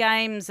 50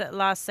 games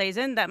last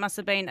season. That must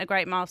have been a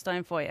great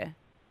milestone for you.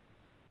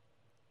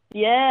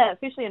 Yeah,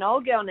 officially an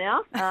old girl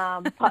now.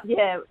 But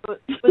yeah,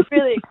 it was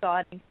really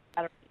exciting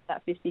to reach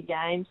that 50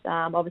 games.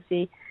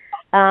 Obviously,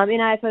 in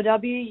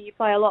AFLW, you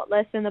play a lot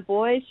less than the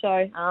boys,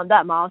 so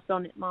that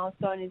milestone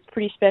is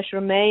pretty special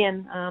to me.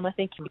 And I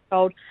think if you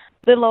told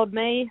little old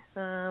me,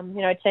 10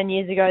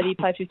 years ago that you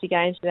played 50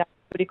 games for the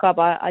footy club,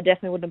 I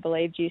definitely wouldn't have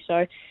believed you.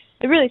 So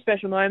a really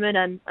special moment,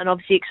 and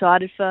obviously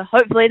excited for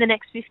hopefully the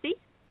next 50.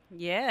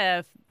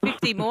 Yeah,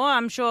 50 more.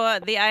 I'm sure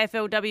the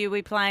AFLW will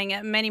be playing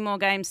many more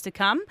games to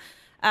come.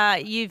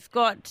 You've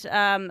got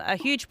a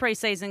huge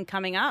pre-season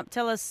coming up.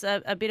 Tell us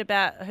a bit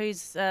about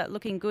who's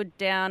looking good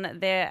down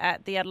there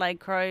at the Adelaide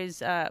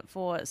Crows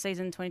for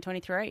season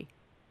 2023.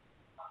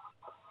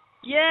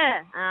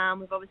 Yeah,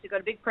 we've obviously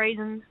got a big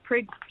pre-season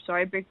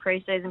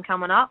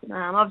coming up.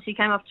 Obviously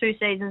came off 2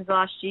 seasons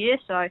last year,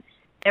 so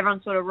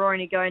everyone's sort of roaring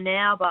to go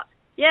now. But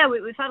yeah,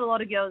 we've had a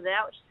lot of girls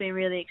out, which has been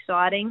really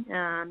exciting.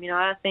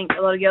 I think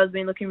a lot of girls have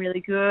been looking really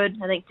good.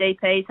 I think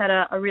DP's had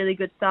a really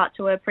good start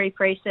to her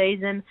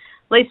pre-season.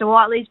 Lisa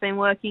Whiteley's been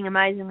working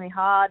amazingly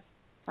hard.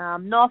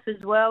 Noff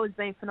as well has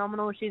been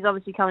phenomenal. She's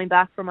obviously coming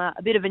back from a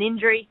bit of an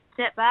injury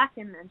setback,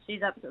 and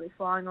she's absolutely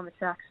flying on the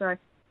track. So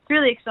it's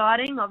really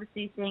exciting,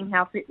 obviously, seeing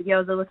how fit the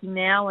girls are looking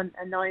now and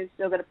knowing we've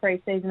still got a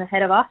pre-season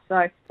ahead of us.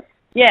 So,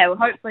 yeah, well,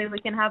 hopefully we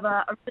can have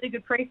a really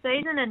good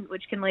pre-season, and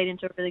which can lead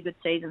into a really good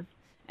season.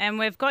 And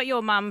we've got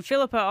your mum,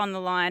 Philippa, on the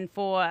line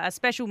for a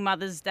special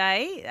Mother's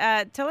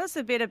Day. Tell us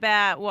a bit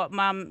about what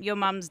your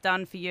mum's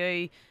done for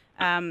you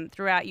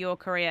throughout your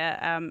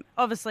career,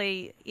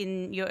 obviously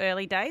in your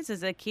early days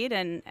as a kid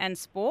and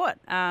sport,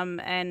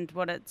 and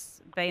what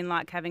it's been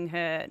like having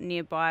her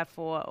nearby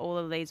for all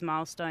of these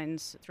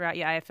milestones throughout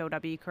your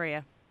AFLW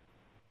career.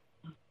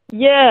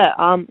 Yeah,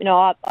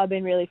 I've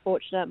been really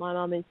fortunate. My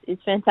mum is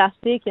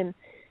fantastic, and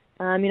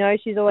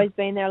she's always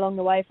been there along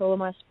the way for all of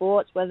my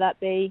sports, whether that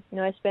be,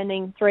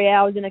 spending 3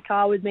 hours in a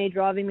car with me,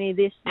 driving me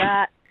this,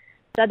 that.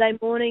 Saturday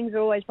mornings are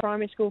always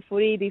primary school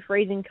footy, be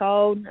freezing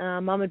cold.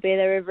 Mum would be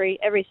there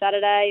every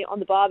Saturday on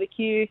the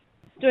barbecue,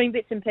 doing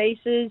bits and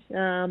pieces.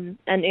 I'm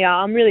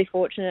really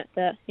fortunate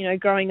that,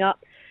 growing up,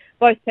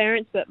 both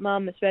parents, but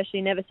Mum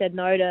especially, never said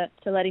no to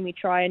letting me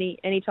try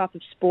any type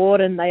of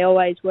sport, and they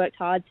always worked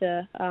hard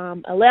to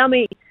allow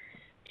me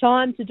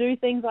time to do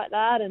things like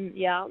that. And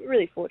yeah, I'm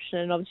really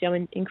fortunate, and obviously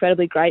I'm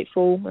incredibly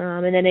grateful.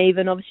 And then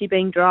even obviously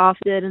being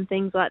drafted and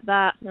things like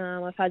that,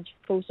 I've had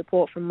full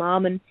support from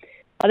Mum, and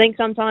I think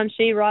sometimes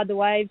she rides the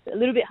waves a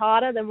little bit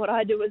harder than what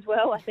I do as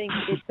well. I think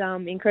it's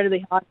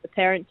incredibly hard for a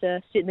parent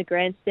to sit in the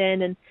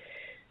grandstand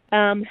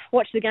and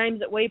watch the games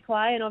that we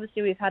play, and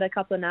obviously we've had a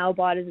couple of nail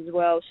biters as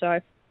well. So,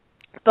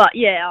 but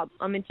yeah,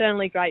 I'm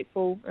eternally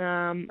grateful,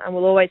 and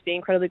will always be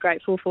incredibly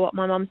grateful for what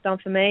my mum's done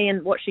for me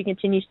and what she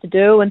continues to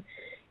do. And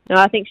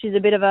I think she's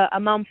a bit of a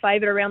mum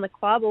favourite around the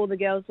club. All the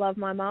girls love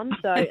my mum.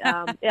 So,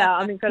 yeah,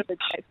 I'm incredibly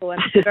grateful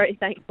and very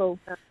thankful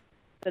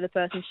for the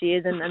person she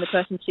is and the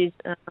person she's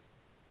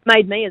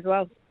made me as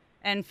well.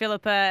 And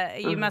Philippa,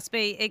 you must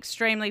be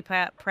extremely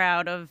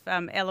proud of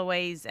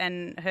Eloise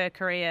and her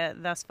career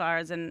thus far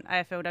as an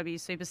AFLW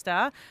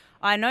superstar.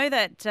 I know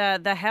that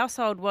the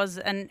household was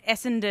an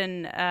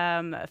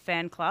Essendon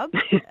fan club.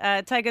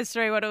 Take us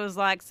through what it was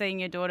like seeing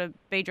your daughter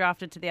be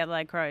drafted to the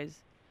Adelaide Crows.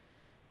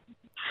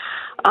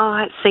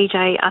 Oh,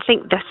 CJ, I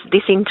think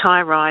this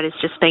entire ride has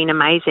just been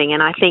amazing.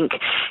 And I think,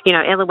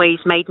 Eloise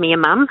made me a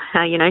mum,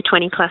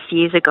 20 plus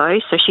years ago.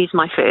 So she's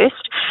my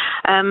first.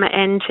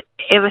 And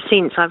ever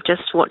since, I've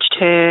just watched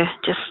her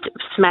just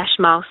smash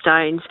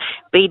milestones,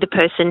 be the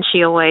person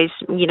she always,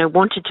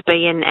 wanted to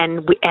be and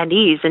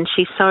is. And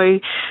she's so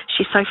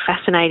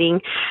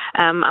fascinating.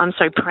 I'm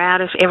so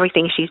proud of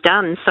everything she's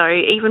done. So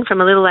even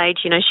from a little age,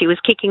 she was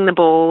kicking the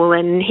ball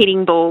and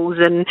hitting balls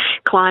and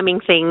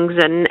climbing things.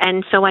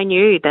 And so I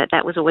knew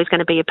that was always going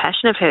to be a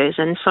passion of hers.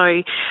 And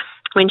so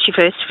when she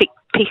first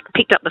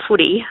picked up the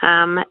footy,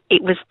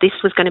 this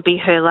was going to be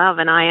her love.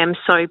 And I am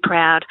so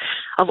proud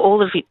of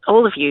all of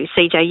you,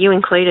 CJ, you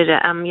included,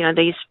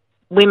 these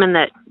women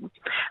that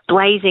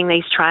blazing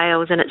these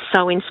trails, and it's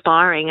so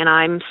inspiring. And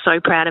I'm so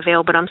proud of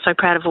Elle, but I'm so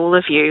proud of all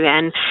of you.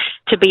 And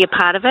to be a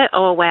part of it,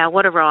 oh wow,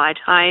 what a ride.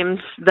 I am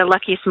the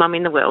luckiest mum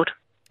in the world.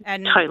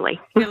 And totally.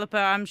 Philippa,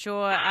 I'm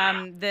sure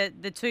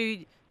the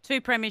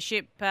two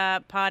premiership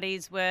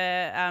parties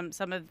were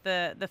some of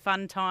the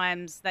fun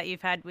times that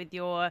you've had with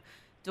your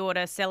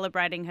daughter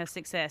celebrating her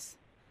success.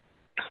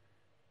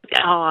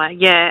 Oh,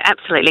 yeah,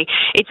 absolutely.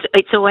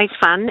 It's always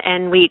fun,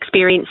 and we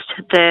experienced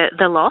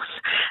the loss,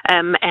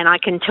 and I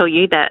can tell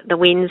you that the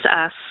wins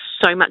are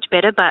so much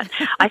better, but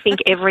I think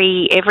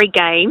every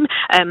game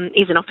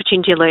is an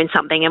opportunity to learn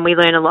something, and we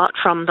learn a lot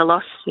from the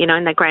loss, in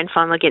the grand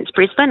final against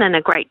Brisbane, and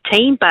a great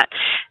team, but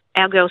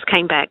our girls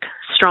came back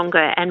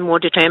stronger and more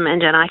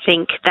determined, and I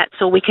think that's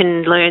all we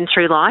can learn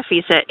through life,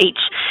 is that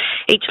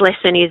each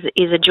lesson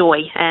is a joy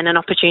and an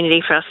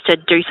opportunity for us to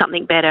do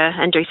something better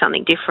and do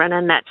something different.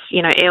 And that's,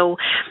 Elle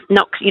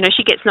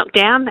she gets knocked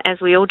down, as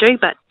we all do,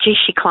 but gee,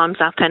 she climbs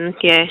up, and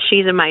yeah,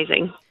 she's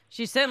amazing.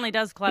 She certainly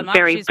does climb up.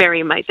 She's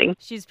very amazing.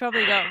 She's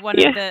probably got one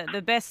of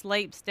the best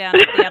leaps down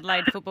at the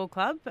Adelaide Football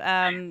Club.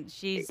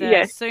 She's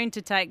soon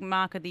to take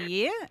Mark of the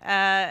Year.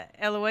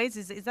 Eloise,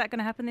 is that going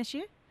to happen this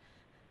year?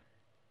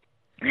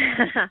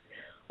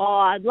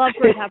 I'd love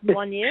for it to happen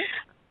one year.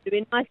 It'd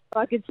be nice if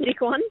I could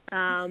stick one.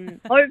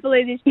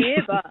 Hopefully this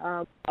year, but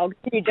I'll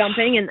continue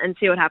jumping and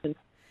see what happens.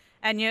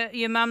 And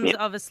your mum's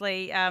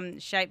obviously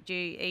shaped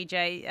you,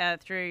 EJ,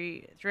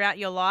 throughout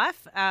your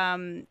life,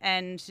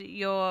 and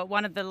you're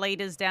one of the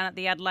leaders down at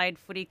the Adelaide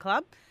Footy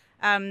Club.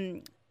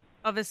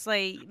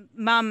 Obviously,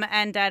 Mum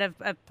and Dad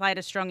have played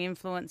a strong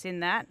influence in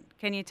that.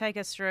 Can you take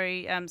us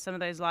through some of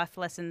those life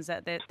lessons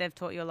that they've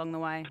taught you along the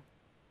way?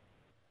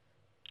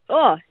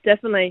 Oh,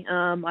 definitely.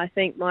 I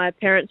think my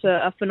parents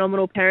are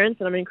phenomenal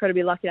parents, and I'm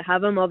incredibly lucky to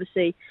have them.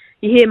 Obviously,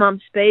 you hear Mum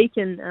speak,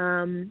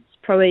 and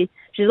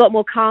she's a lot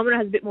more calm and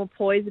has a bit more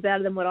poise about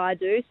her than what I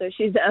do. So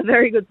she's a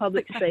very good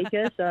public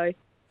speaker. So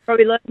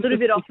probably learn a little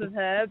bit off of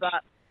her.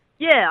 But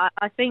yeah,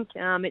 I think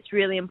it's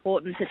really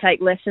important to take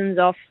lessons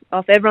off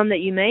everyone that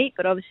you meet.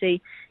 But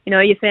obviously,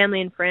 your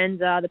family and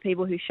friends are the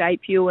people who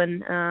shape you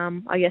and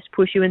I guess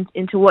push you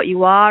into what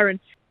you are. And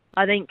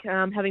I think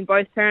having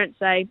both parents,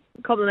 they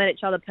complement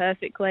each other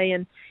perfectly.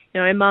 And,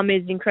 Mum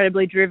is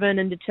incredibly driven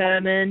and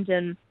determined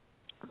and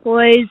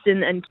poised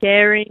and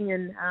caring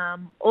and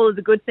all of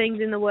the good things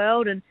in the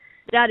world. And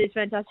Dad is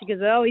fantastic as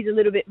well. He's a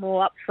little bit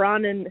more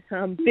upfront and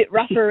a bit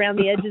rougher around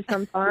the edges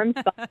sometimes.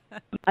 But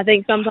I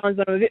think sometimes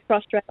when I'm a bit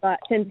frustrated, I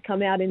tend to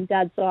come out in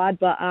Dad's side.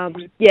 But,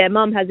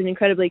 Mum has an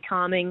incredibly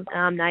calming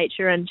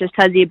nature and just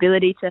has the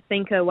ability to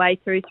think her way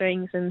through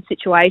things and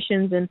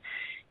situations. And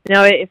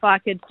if I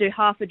could do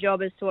half a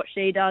job as to what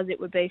she does, it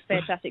would be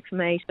fantastic for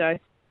me. So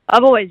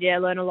I've always,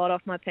 learned a lot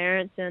off my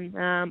parents. And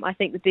I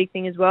think the big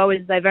thing as well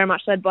is they very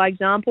much led by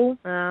example.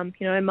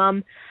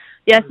 Mum,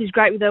 yes, is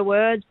great with her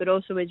words, but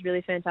also is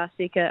really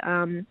fantastic at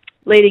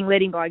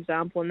leading by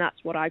example. And that's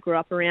what I grew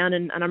up around.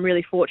 And I'm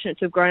really fortunate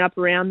to have grown up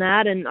around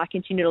that. And I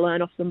continue to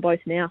learn off them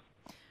both now.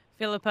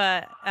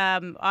 Philippa,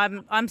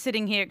 I'm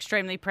sitting here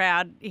extremely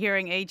proud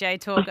hearing EJ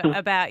talk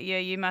about you.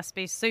 You must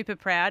be super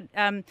proud.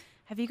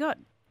 Have you got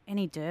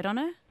any dirt on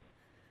her?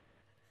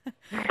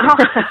 Oh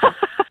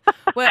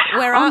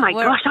my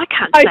gosh, I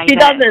can't say she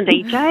that, doesn't.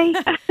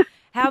 CJ.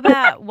 How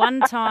about one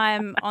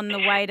time on the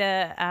way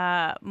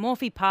to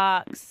Morphy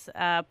Parks,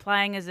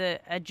 playing as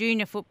a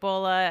junior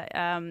footballer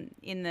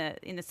in the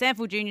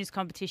Sanfl Juniors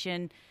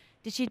competition?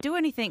 Did she do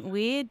anything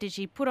weird? Did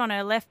she put on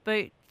her left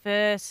boot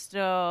first,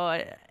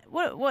 or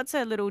what's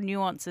her little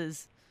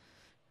nuances?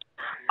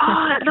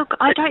 Oh, look,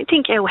 I don't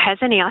think Elle has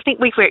any. I think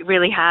we've worked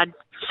really hard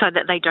so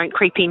that they don't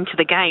creep into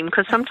the game,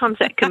 because sometimes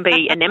that can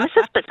be a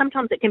nemesis, but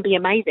sometimes it can be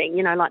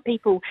amazing, like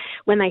people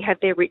when they have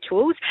their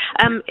rituals.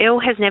 Elle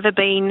has never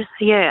been,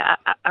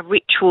 a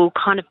ritual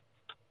kind of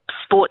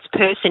sports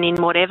person in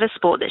whatever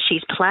sport that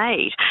she's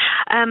played.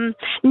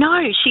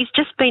 No, she's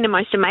just been a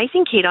most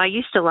amazing kid. I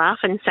used to laugh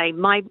and say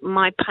my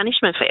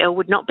punishment for Elle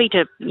would not be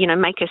to,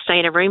 make her stay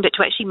in a room, but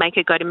to actually make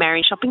her go to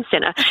Marion Shopping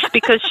Centre,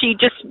 because she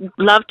just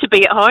loved to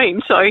be at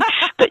home. So,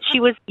 but she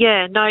was,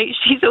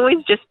 she's always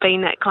just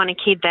been that kind of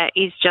kid that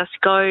is just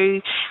go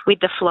with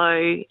the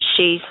flow.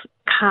 She's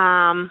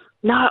calm.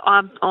 No,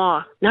 I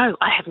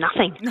have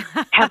nothing.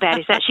 How bad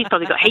is that? She's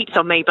probably got heaps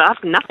on me, but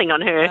I've nothing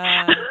on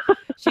her.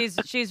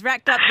 She's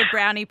racked up the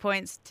brownie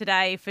points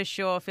today for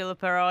sure,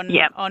 Philippa,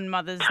 on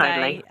Mother's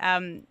Day.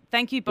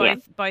 Thank you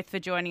both for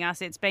joining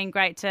us. It's been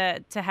great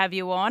to have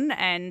you on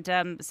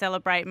and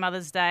celebrate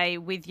Mother's Day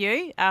with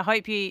you. I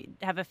hope you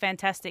have a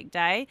fantastic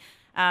day.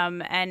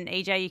 And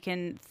EJ, you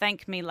can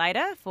thank me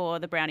later for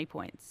the brownie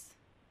points.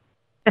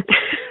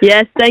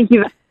 Yes, thank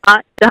you very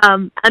much.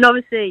 And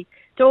obviously,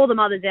 to all the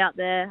mothers out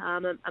there,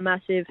 a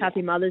massive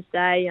happy Mother's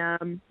Day.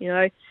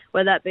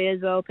 Whether that be as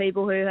well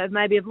people who have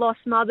lost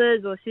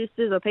mothers or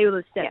sisters, or people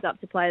that stepped up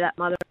to play that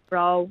mother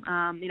role.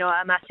 A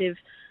massive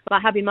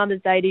happy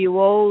Mother's Day to you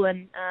all.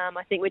 And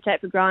I think we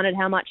take for granted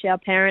how much our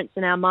parents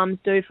and our mums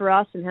do for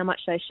us and how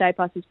much they shape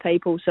us as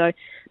people. So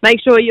make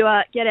sure you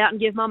get out and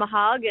give Mum a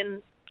hug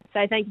and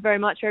say thank you very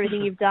much for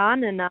everything you've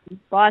done, and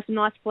buy some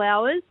nice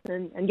flowers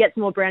and get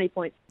some more brownie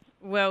points.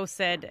 Well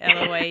said,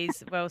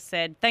 Eloise. Well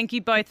said. Thank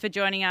you both for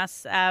joining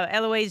us.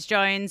 Eloise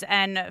Jones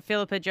and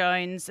Philippa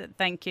Jones,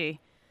 thank you.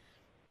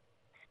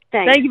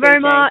 Thank you very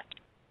much.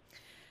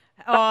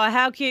 Oh,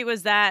 how cute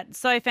was that?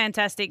 So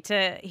fantastic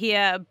to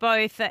hear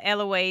both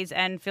Eloise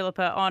and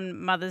Philippa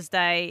on Mother's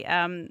Day.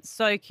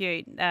 So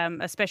cute,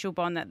 a special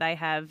bond that they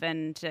have.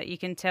 And you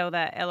can tell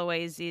that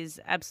Eloise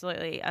is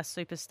absolutely a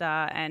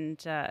superstar,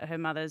 and her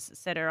mother's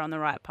set her on the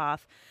right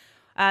path.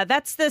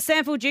 That's the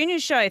Sanfl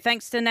Juniors Show,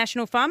 thanks to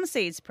National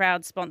Pharmacies,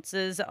 proud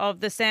sponsors of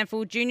the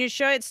Sanfl Juniors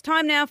Show. It's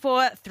time now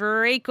for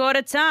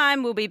 3/4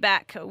 time. We'll be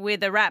back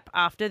with a wrap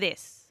after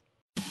this.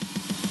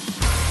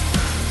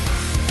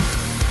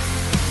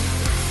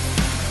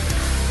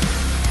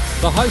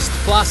 The Host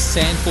Plus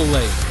Sanfl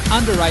League.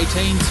 Under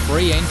 18s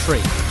free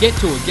entry. Get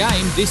to a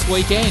game this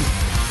weekend.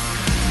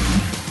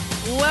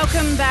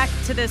 Welcome back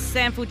to the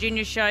Sanfl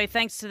Junior Show,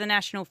 thanks to the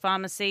National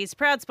Pharmacies,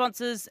 proud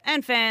sponsors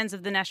and fans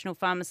of the National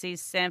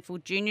Pharmacies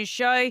Sanfl Junior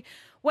Show.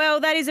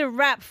 Well, that is a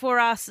wrap for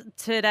us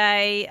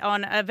today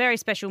on a very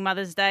special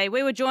Mother's Day.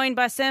 We were joined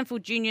by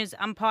Sanfl Juniors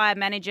umpire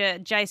manager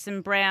Jason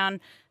Brown.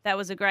 That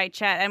was a great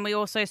chat. And we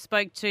also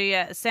spoke to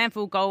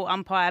Sanfl goal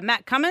umpire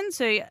Matt Cummins,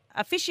 who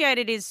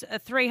officiated his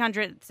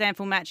 300th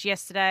Sanfl match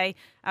yesterday.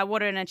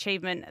 What an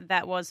achievement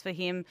that was for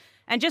him.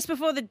 And just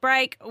before the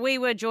break, we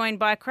were joined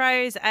by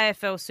Crows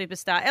AFL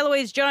superstar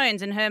Eloise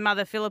Jones and her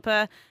mother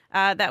Philippa.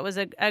 That was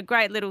a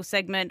great little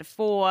segment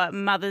for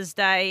Mother's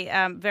Day.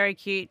 Very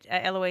cute,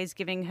 Eloise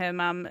giving her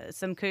mum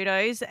some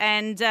kudos.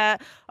 And,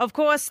 of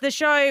course, the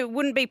show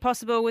wouldn't be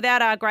possible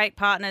without our great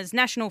partners,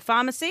 National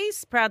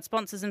Pharmacies, proud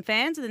sponsors and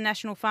fans of the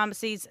National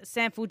Pharmacies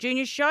Sanfl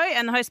Juniors Show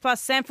and the Host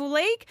Plus Sanfl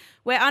League,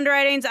 where under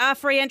 18s are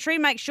free entry.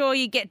 Make sure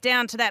you get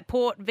down to that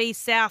Port v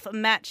South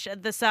match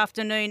this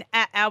afternoon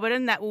at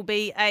Alberton. That will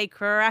be a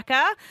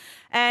cracker.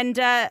 And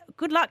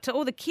good luck to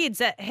all the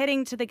kids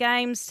heading to the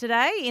games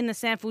today in the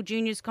Sanfl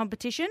Juniors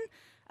competition.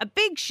 A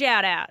big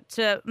shout out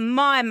to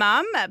my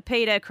mum,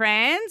 Peter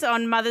Crans,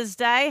 on Mother's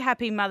Day.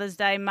 Happy Mother's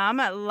Day, Mum.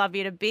 I love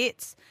you to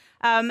bits.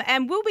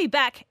 And we'll be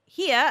back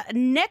here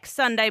next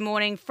Sunday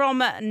morning from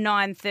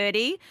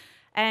 9:30.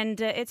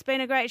 And it's been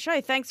a great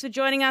show. Thanks for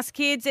joining us,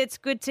 kids. It's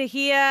good to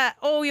hear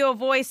all your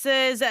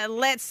voices.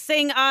 Let's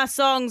sing our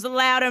songs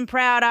loud and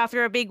proud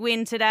after a big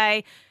win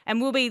today. And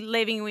we'll be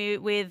leaving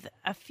you with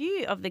a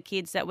few of the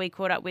kids that we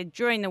caught up with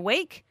during the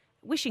week,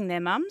 wishing their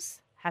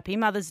mums Happy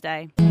Mother's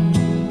Day.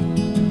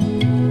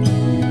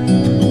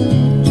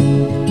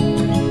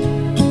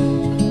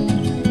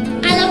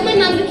 I love my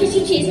mum because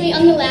she cheers me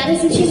on the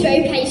loudest and she's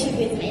very patient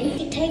with me.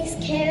 She takes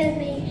care of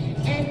me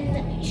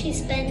and she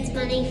spends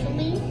money for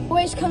me.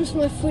 Always comes to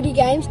my footy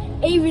games,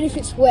 even if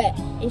it's wet,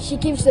 and she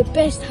gives the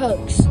best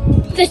hugs.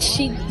 That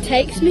she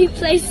takes me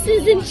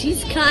places and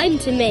she's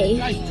kind to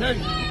me. I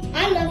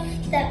love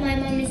that my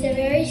mum is a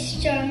very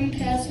strong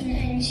person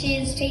and she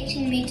is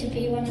teaching me to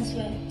be one as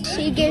well.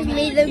 She gives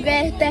me the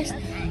best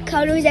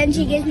cuddles and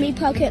she gives me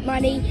pocket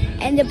money,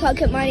 and the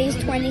pocket money is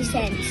 20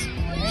 cents.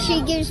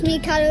 She gives me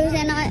cuddles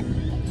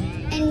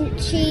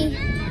and she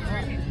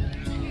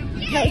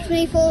helps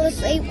me fall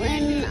asleep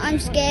when I'm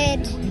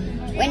scared.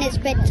 when it's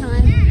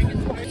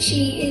bedtime.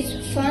 She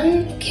is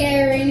fun,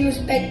 caring,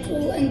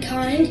 respectful and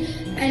kind,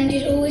 and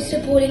is always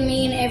supporting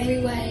me in every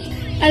way.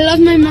 I love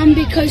my mum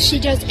because she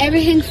does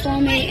everything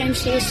for me and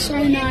she is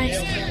so nice.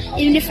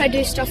 Even if I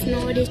do stuff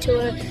naughty to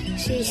her,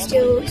 she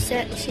still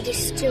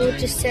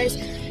just says,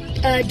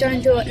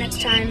 don't do it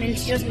next time, and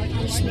she doesn't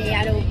punish me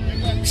at all.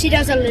 She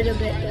does a little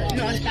bit, but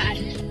not as bad.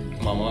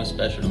 My mum is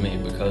special to me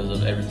because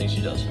of everything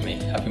she does for me.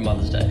 Happy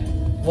Mother's Day.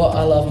 What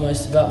I love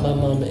most about my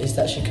mum is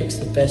that she cooks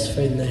the best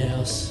food in the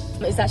house.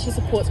 Is that she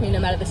supports me no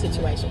matter the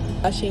situation.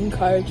 She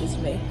encourages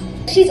me.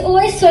 She's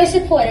always so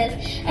supportive,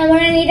 and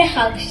when I need a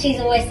hug, she's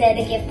always there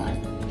to give one.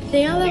 The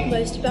thing I love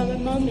most about my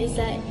mum is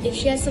that if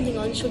she has something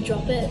on, she'll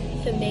drop it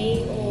for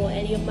me or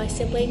any of my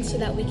siblings so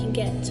that we can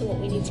get to what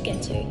we need to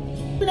get to.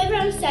 Whenever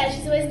I'm sad,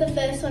 she's always the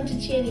first one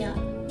to cheer me up.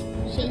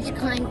 She's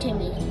kind to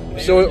me.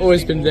 She's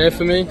always been there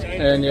for me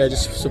and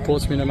just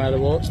supports me no matter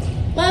what.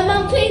 My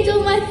mum cleans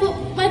all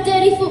my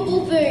dirty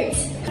football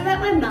boots. What about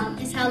my mum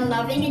is how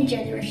loving and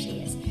generous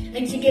she is,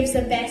 and she gives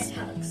the best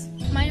hugs.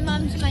 My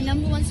mum's my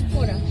number one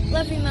supporter.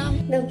 Love you,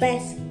 Mum. The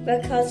best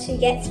because she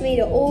gets me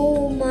to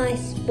all my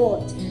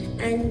sports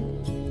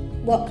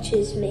and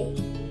watches me.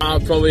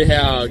 Probably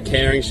how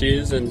caring she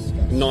is and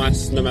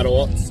nice no matter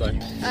what. So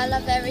I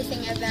love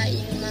everything about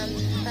you, Mum.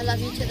 I love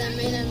you to the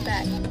moon and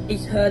back.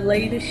 It's her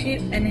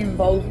leadership and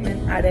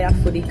involvement at our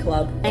footy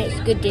club. Makes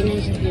good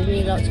dinners and gives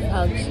me lots of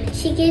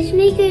hugs. She gives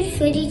me good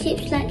footy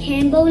tips like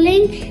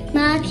handballing,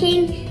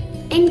 marking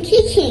and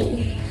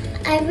kicking.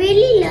 I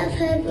really love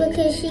her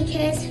because she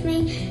cares for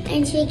me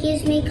and she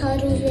gives me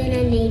cuddles when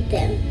I need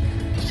them.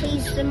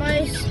 She's the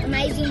most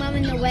amazing mum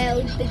in the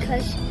world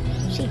because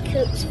she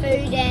cooks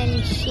food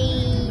and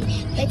she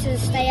lets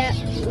us stay up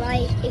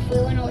late if we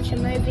want to watch a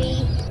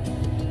movie.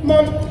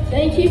 Mum,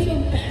 thank you for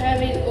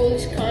having all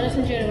this kindness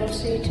and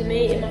generosity to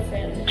me and my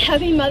family.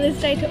 Happy Mother's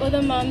Day to all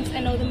the mums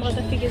and all the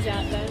mother figures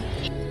out there.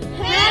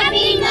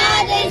 Happy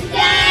Mother's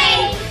Day!